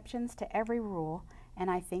are exceptions to every rule,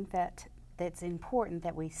 and I think that it's important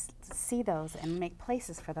that we see those and make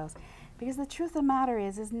places for those, because the truth of the matter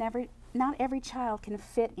is not every child can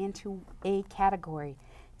fit into a category.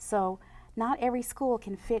 So not every school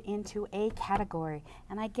can fit into a category,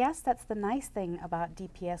 and I guess that's the nice thing about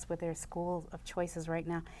DPS with their school of choices right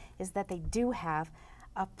now, is that they do have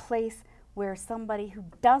a place where somebody who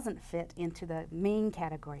doesn't fit into the main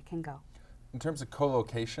category can go. In terms of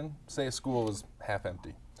co-location, say a school is half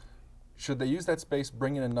empty. Should they use that space,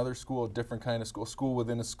 bring in another school, a different kind of school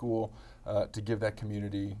within a school, to give that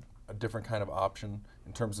community a different kind of option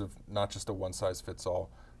in terms of not just a one-size-fits-all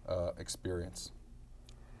experience?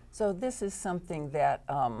 So this is something that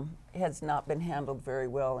has not been handled very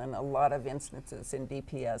well in a lot of instances in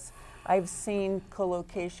DPS. I've seen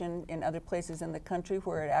co-location in other places in the country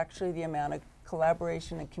where actually the amount of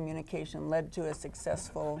collaboration and communication led to a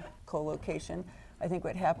successful co-location. I think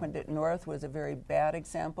what happened at North was a very bad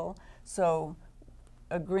example. So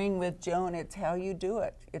agreeing with Joan, it's how you do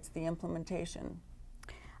it. It's the implementation.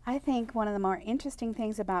 I think one of the more interesting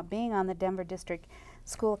things about being on the Denver District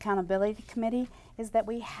School Accountability Committee is that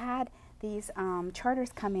we had these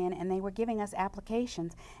charters come in and they were giving us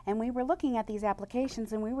applications, and we were looking at these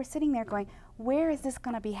applications and we were sitting there going, where is this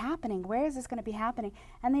going to be happening? Where is this going to be happening?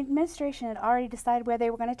 And the administration had already decided where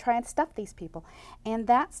they were going to try and stuff these people. And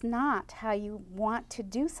that's not how you want to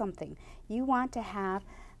do something. You want to have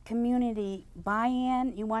community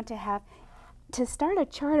buy-in. You want to have, to start a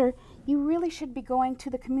charter, you really should be going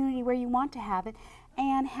to the community where you want to have it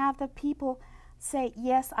and have the people say,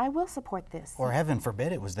 yes, I will support this. Or heaven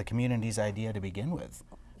forbid it was the community's idea to begin with,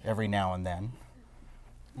 every now and then.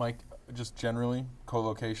 Mike, just generally,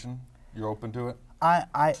 co-location, you're open to it?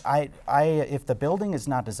 If the building is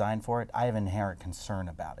not designed for it, I have inherent concern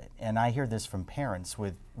about it. And I hear this from parents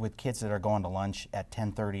with kids that are going to lunch at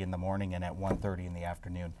 10:30 in the morning and at 1:30 in the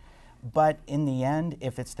afternoon. But in the end,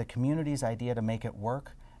 if it's the community's idea to make it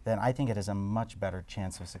work, then I think it has a much better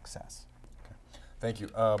chance of success. Thank you.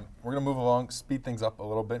 We're going to move along, speed things up a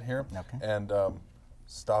little bit here, and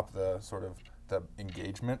stop the sort of the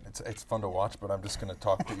engagement. It's fun to watch, but I'm just going to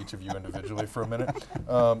talk to each of you individually for a minute.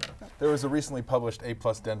 There was a recently published A+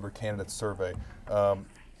 Denver candidate survey. A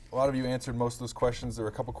lot of you answered most of those questions. There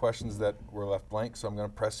were a couple questions that were left blank, so I'm going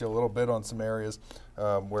to press you a little bit on some areas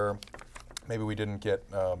where maybe we didn't get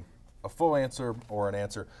a full answer or an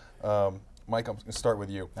answer. Mike, I'm going to start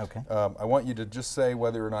with you. Okay. I want you to just say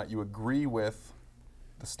whether or not you agree with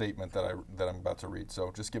the statement that I'm about to read.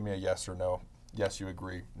 So just give me a yes or no. Yes, you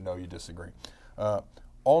agree. No, you disagree.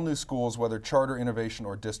 All new schools, whether charter, innovation,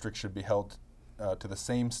 or district, should be held to the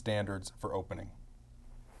same standards for opening.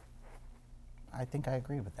 I think I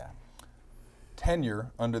agree with that.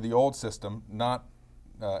 Tenure under the old system, not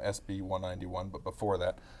SB 191, but before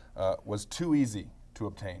that, was too easy to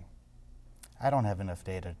obtain. I don't have enough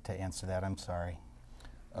data to answer that. I'm sorry.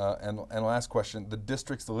 And last question, the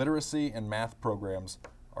district's literacy and math programs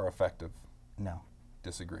are effective. No.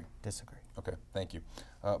 Disagree. Disagree. Okay, thank you.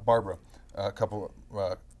 Barbara, a couple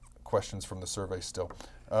questions from the survey still.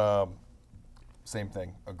 Same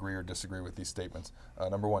thing, agree or disagree with these statements.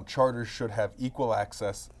 Number one, charters should have equal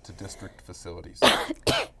access to district facilities.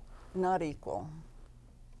 Not equal.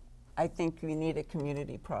 I think we need a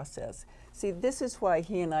community process. See, this is why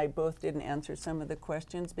he and I both didn't answer some of the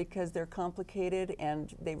questions, because they're complicated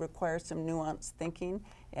and they require some nuanced thinking,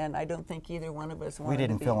 and I don't think either one of us wanted We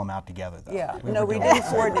didn't to be. fill them out together, though. Yeah, We no, were we doing didn't it.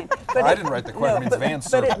 coordinate. I didn't write the question, it's Van's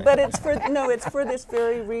survey. But it's for, no, it's for this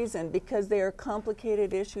very reason, because they are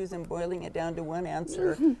complicated issues, and boiling it down to one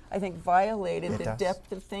answer, I think violated the does.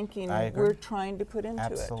 depth of thinking I agree. we're trying to put into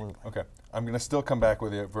it. Absolutely. Okay, I'm going to still come back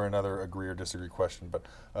with you for another agree or disagree question, but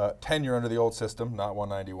tenure under the old system, not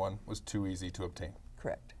 191, was too easy to obtain.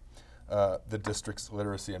 Correct. The district's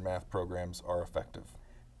literacy and math programs are effective.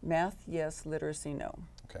 Math, yes. Literacy, no.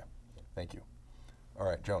 Okay, thank you. All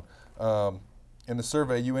right, Joan. In the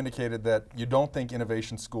survey, you indicated that you don't think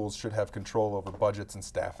innovation schools should have control over budgets and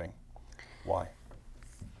staffing. Why?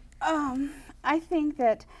 I think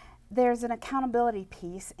that there's an accountability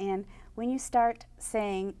piece, and when you start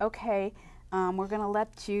saying, okay, we're going to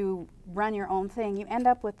let you run your own thing, you end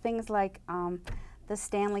up with things like the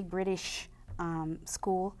Stanley British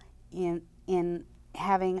School in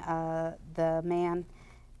having the man,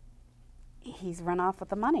 he's run off with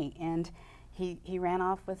the money, and he ran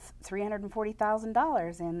off with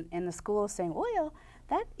 $340,000, and the school is saying, well,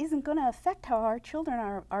 that isn't going to affect how our children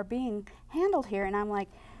are being handled here. And I'm like,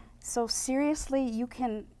 so seriously, you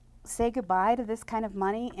can say goodbye to this kind of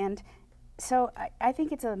money? And so I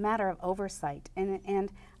think it's a matter of oversight,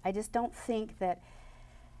 and I just don't think that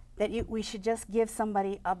we should just give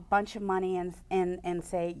somebody a bunch of money and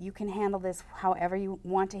say, you can handle this however you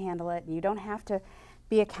want to handle it, and you don't have to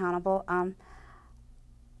be accountable.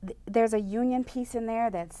 There's a union piece in there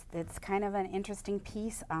that's kind of an interesting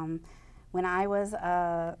piece. When I was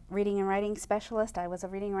a reading and writing specialist, I was a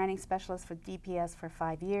reading and writing specialist for DPS for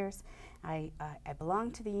 5 years. I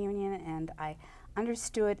belonged to the union, and I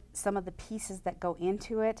understood some of the pieces that go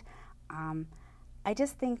into it. I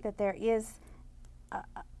just think that there is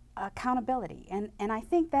accountability, and I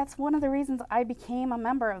think that's one of the reasons I became a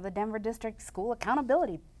member of the Denver District School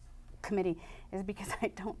Accountability Committee, is because I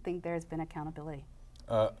don't think there's been accountability.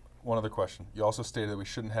 One other question. You also stated that we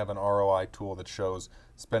shouldn't have an ROI tool that shows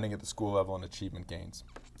spending at the school level and achievement gains.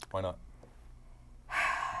 Why not?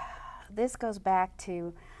 This goes back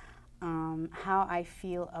to how I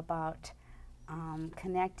feel about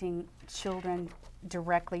connecting children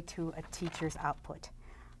directly to a teacher's output.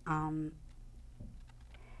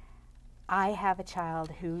 I have a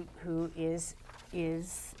child who is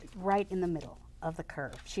right in the middle of the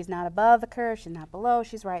curve. She's not above the curve, she's not below,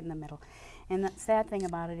 she's right in the middle. And the sad thing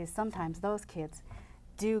about it is sometimes those kids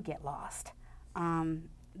do get lost.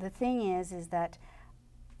 The thing is that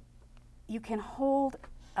you can hold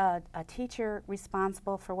a teacher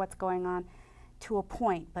responsible for what's going on to a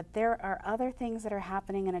point, but there are other things that are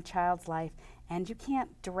happening in a child's life, and you can't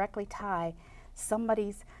directly tie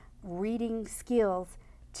somebody's reading skills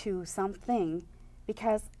to something,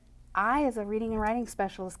 because I, as a reading and writing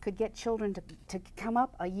specialist, could get children to come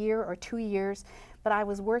up a year or 2 years, but I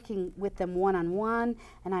was working with them one-on-one,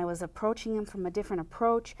 and I was approaching them from a different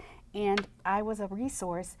approach, and I was a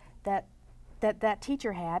resource that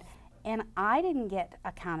teacher had, and I didn't get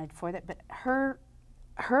accounted for that, but her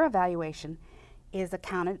evaluation is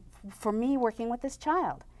accounted for me working with this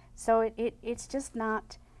child. So it's just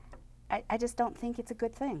not, I just don't think it's a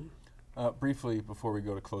good thing. Briefly, before we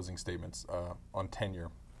go to closing statements, on tenure,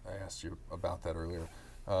 I asked you about that earlier.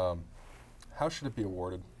 How should it be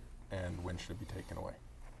awarded, and when should it be taken away?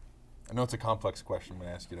 I know it's a complex question. I'm going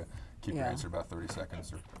to ask you to keep your answer about 30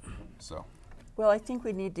 seconds or so. Well, I think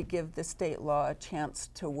we need to give the state law a chance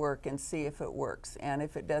to work and see if it works. And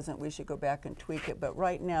if it doesn't, we should go back and tweak it. But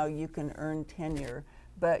right now, you can earn tenure,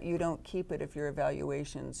 but you don't keep it if your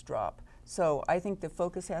evaluations drop. So I think the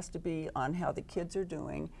focus has to be on how the kids are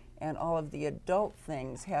doing, and all of the adult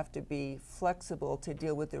things have to be flexible to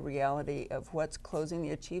deal with the reality of what's closing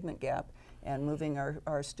the achievement gap and moving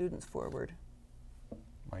our students forward.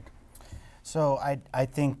 Mike? So I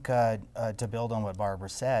think, to build on what Barbara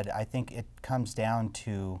said, I think it comes down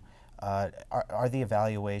to are the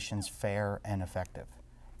evaluations fair and effective?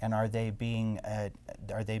 And are they being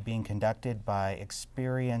conducted by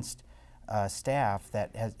experienced staff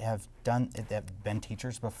that have been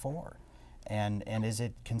teachers before? And is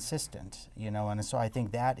it consistent, you know? And so I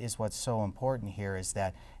think that is what's so important here, is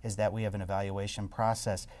that we have an evaluation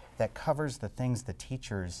process that covers the things the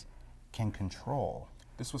teachers can control.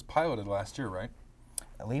 This was piloted last year, right?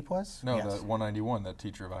 LEAP was? No, Yes. the 191, that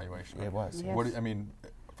teacher evaluation. It was. Yes. What I mean,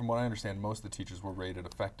 from what I understand, most of the teachers were rated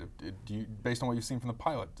effective. Do you, based on what you've seen from the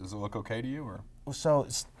pilot, does it look okay to you, or? So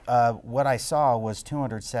what I saw was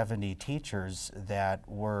 270 teachers that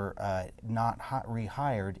were not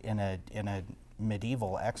rehired in a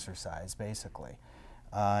medieval exercise, basically.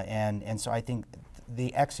 And so I think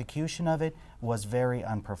the execution of it was very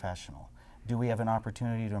unprofessional. Do we have an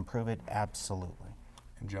opportunity to improve it? Absolutely.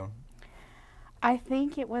 And Joan? I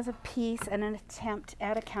think it was a piece and an attempt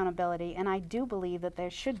at accountability, and I do believe that there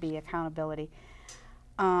should be accountability.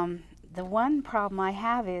 The one problem I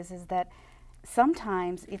have is that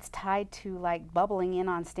sometimes it's tied to like bubbling in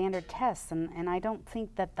on standard tests, and I don't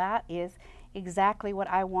think that that is exactly what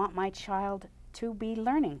I want my child to be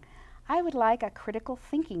learning. I would like a critical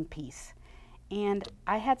thinking piece. And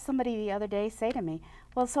I had somebody the other day say to me,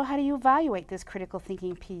 well, so how do you evaluate this critical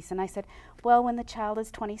thinking piece? And I said, well, when the child is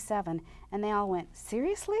 27. And they all went,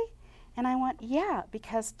 seriously? And I went, yeah,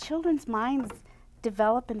 because children's minds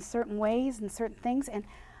develop in certain ways and certain things. And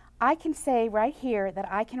I can say right here that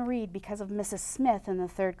I can read because of Mrs. Smith in the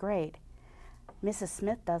 3rd grade. Mrs.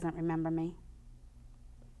 Smith doesn't remember me.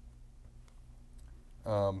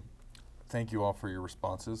 Thank you all for your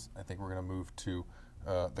responses. I think we're going to move to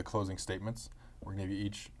the closing statements. We're going to give you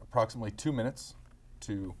each approximately 2 minutes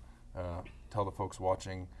to tell the folks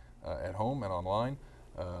watching at home and online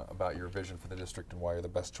about your vision for the district and why you're the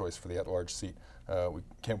best choice for the at-large seat. We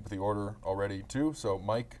came up with the order already too, so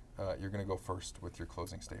Mike, you're going to go first with your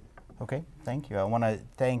closing statement. Okay, thank you. I want to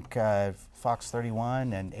thank Fox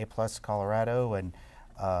 31 and A+ Colorado and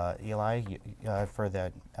Eli for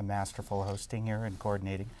the masterful hosting here and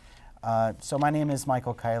coordinating. So my name is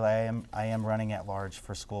Michael Kiley. I am running at large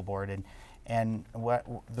for school board, and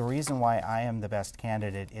the reason why I am the best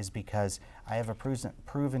candidate is because I have a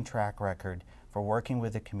proven track record for working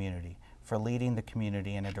with the community, for leading the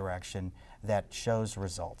community in a direction that shows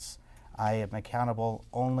results. I am accountable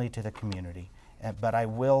only to the community, but I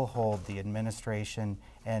will hold the administration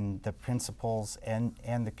and the principals and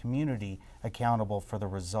the community accountable for the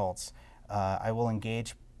results. I will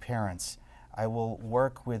engage parents. I will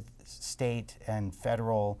work with state and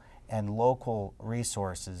federal and local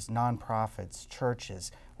resources, nonprofits,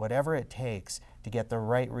 churches, whatever it takes to get the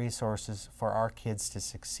right resources for our kids to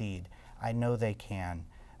succeed. I know they can,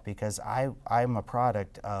 because I'm a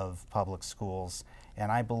product of public schools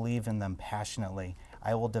and I believe in them passionately.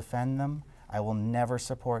 I will defend them. I will never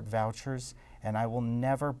support vouchers, and I will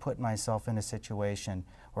never put myself in a situation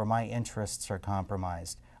where my interests are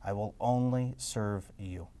compromised. I will only serve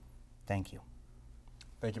you. Thank you.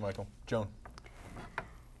 Thank you, Michael. Joan?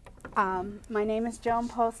 My name is Joan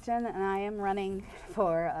Poston, and I am running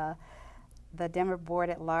for the Denver Board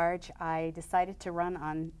at Large. I decided to run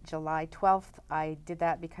on July 12th. I did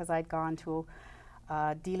that because I'd gone to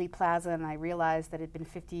Dealey Plaza, and I realized that it had been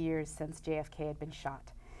 50 years since JFK had been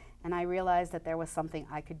shot. And I realized that there was something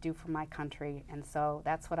I could do for my country, and so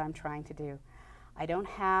that's what I'm trying to do. I don't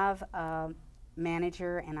have a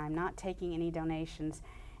manager, and I'm not taking any donations,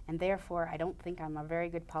 and therefore I don't think I'm a very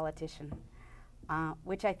good politician,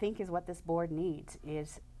 which I think is what this board needs.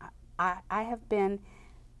 I have been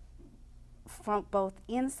from both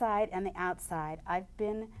inside and the outside. I've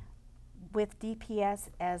been with DPS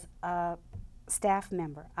as a staff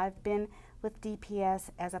member. I've been with DPS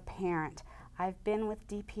as a parent. I've been with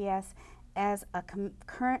DPS as a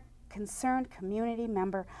current concerned community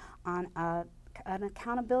member on an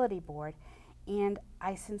accountability board, and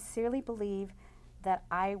I sincerely believe that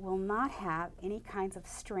I will not have any kinds of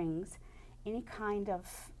strings, any kind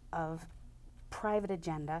of private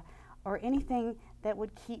agenda, or anything that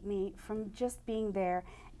would keep me from just being there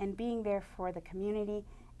and being there for the community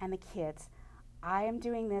and the kids. I am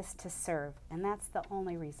doing this to serve, and that's the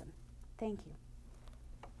only reason. Thank you.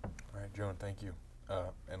 All right, Joan, thank you.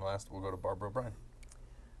 And last, we'll go to Barbara O'Brien.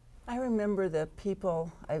 I remember the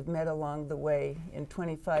people I've met along the way in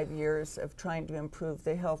 25 years of trying to improve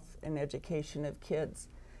the health and education of kids.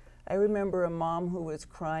 I remember a mom who was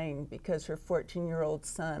crying because her 14-year-old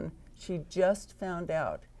son, she just found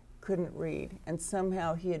out, couldn't read, and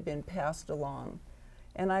somehow he had been passed along.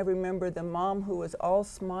 And I remember the mom who was all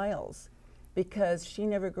smiles because she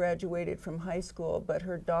never graduated from high school, but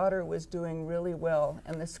her daughter was doing really well,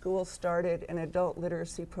 and the school started an adult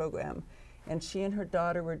literacy program, and she and her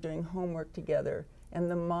daughter were doing homework together,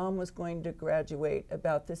 and the mom was going to graduate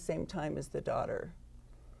about the same time as the daughter.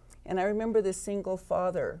 And I remember the single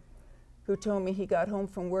father who told me he got home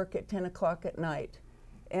from work at 10 o'clock at night,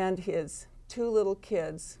 and his two little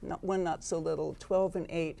kids, one not so little, 12 and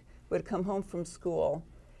 8, would come home from school,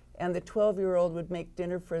 and the 12-year-old would make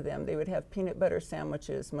dinner for them. They would have peanut butter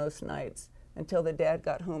sandwiches most nights until the dad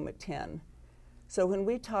got home at 10. So when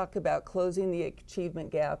we talk about closing the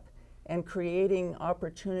achievement gap and creating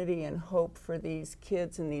opportunity and hope for these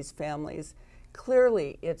kids and these families,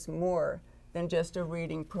 clearly it's more than just a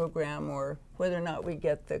reading program or whether or not we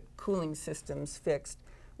get the cooling systems fixed.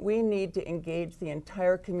 We need to engage the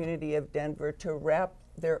entire community of Denver to wrap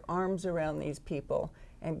their arms around these people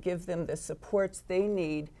and give them the supports they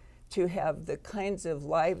need to have the kinds of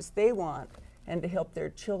lives they want and to help their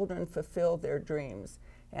children fulfill their dreams.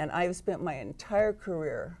 And I've spent my entire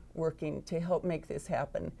career working to help make this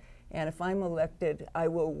happen. And if I'm elected, I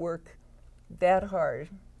will work that hard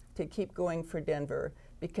to keep going for Denver,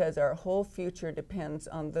 because our whole future depends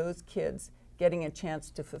on those kids getting a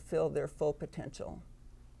chance to fulfill their full potential.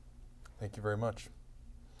 Thank you very much.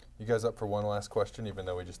 You guys up for one last question, even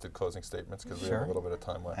though we just did closing statements, because we have a little bit of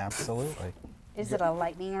time left? Absolutely. Is it a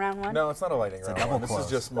lightning round one? No, it's not a lightning round double one. This close.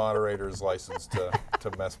 is just moderator's license to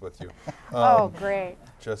mess with you. Oh, great.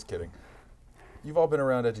 Just kidding. You've all been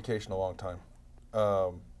around education a long time.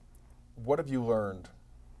 What have you learned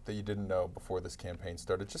that you didn't know before this campaign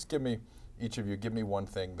started? Just give me, each of you, give me one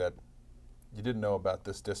thing that you didn't know about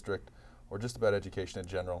this district, or just about education in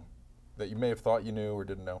general, that you may have thought you knew or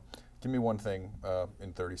didn't know. Give me one thing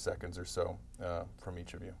in 30 seconds or so from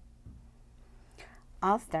each of you.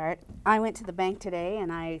 I'll start. I went to the bank today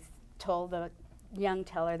and I told the young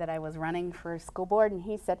teller that I was running for school board, and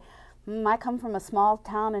he said, I come from a small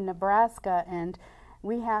town in Nebraska and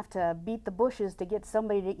we have to beat the bushes to get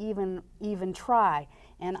somebody to even try.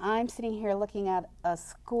 And I'm sitting here looking at a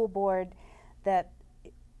school board that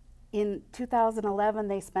in 2011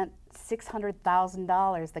 they spent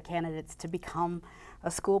 $600,000, the candidates, to become a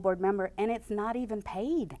school board member, and it's not even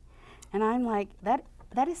paid. And I'm like, that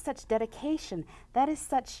is such dedication, that is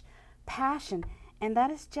such passion, and that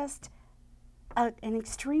is just an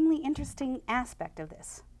extremely interesting aspect of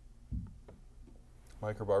this.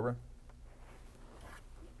 Mike or Barbara?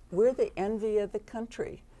 We're the envy of the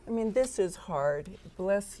country. I mean, this is hard.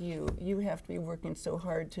 Bless you. You have to be working so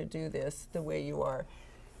hard to do this the way you are.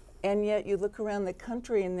 And yet you look around the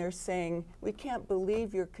country and they're saying, we can't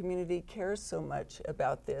believe your community cares so much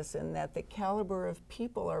about this, and that the caliber of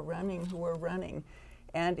people are running who are running.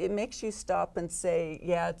 And it makes you stop and say,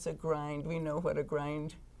 yeah, it's a grind. We know what a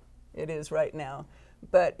grind it is right now.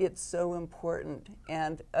 But it's so important.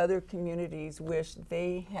 And other communities wish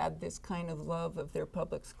they had this kind of love of their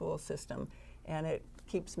public school system. And it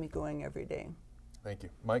keeps me going every day. Thank you.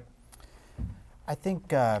 Mike? I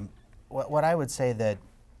think what I would say that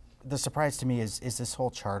the surprise to me is this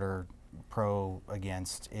whole charter pro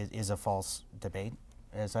against is a false debate.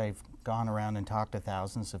 As I've gone around and talked to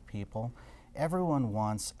thousands of people, everyone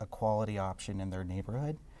wants a quality option in their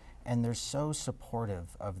neighborhood, and they're so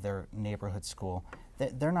supportive of their neighborhood school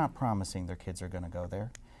that they're not promising their kids are going to go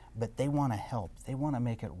there, but they want to help. They want to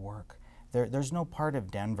make it work. There's no part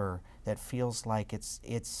of Denver that feels like it's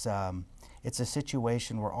a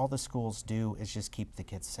situation where all the schools do is just keep the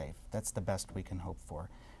kids safe. That's the best we can hope for.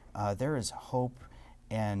 There is hope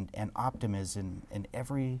and optimism in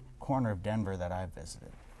every corner of Denver that I've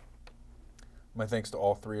visited. My thanks to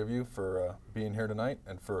all three of you for being here tonight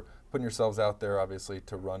and for putting yourselves out there, obviously,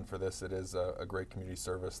 to run for this. It is a great community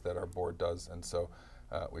service that our board does, and so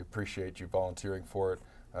we appreciate you volunteering for it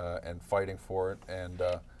and fighting for it and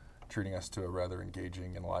treating us to a rather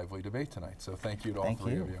engaging and lively debate tonight. So thank you to all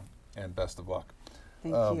three of you, and best of luck.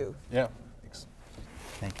 Thank you. Yeah, thanks.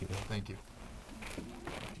 Thank you. Thank you.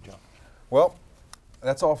 Good job. Well,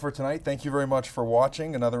 that's all for tonight. Thank you very much for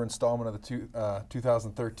watching another installment of the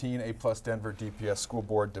 2013 A+ Denver DPS School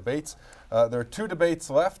Board debates. There are 2 debates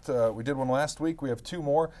left. We did one last week. We have 2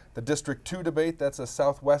 more. The District 2 debate, that's a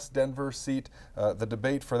Southwest Denver seat. The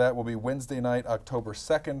debate for that will be Wednesday night, October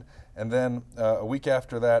 2nd. And then a week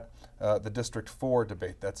after that, the District 4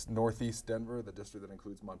 debate. That's Northeast Denver, the district that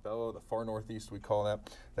includes Montbello, the far northeast we call that.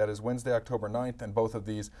 That is Wednesday, October 9th, and both of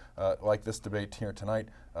these, like this debate here tonight,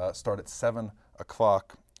 start at 7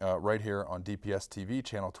 o'clock right here on DPS TV,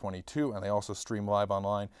 channel 22, and they also stream live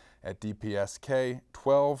online at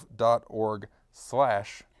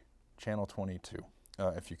dpsk12.org/channel 22,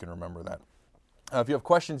 if you can remember that. If you have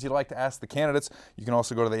questions you'd like to ask the candidates, you can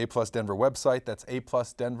also go to the A+ Denver website. That's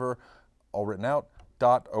aplusdenver, all written out,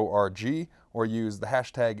 .org, or use the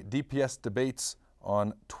hashtag DPS debates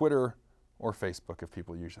on Twitter or Facebook if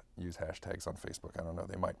people use hashtags on Facebook. I don't know,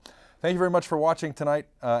 they might. Thank you very much for watching tonight,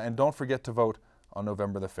 and don't forget to vote on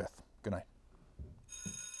November the 5th. Good night.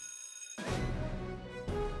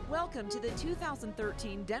 Welcome to the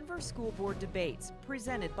 2013 Denver School Board debates,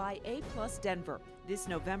 presented by A+ Denver. This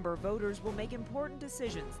November, voters will make important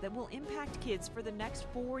decisions that will impact kids for the next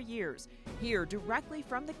 4 years. Hear directly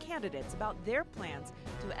from the candidates about their plans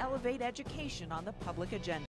to elevate education on the public agenda.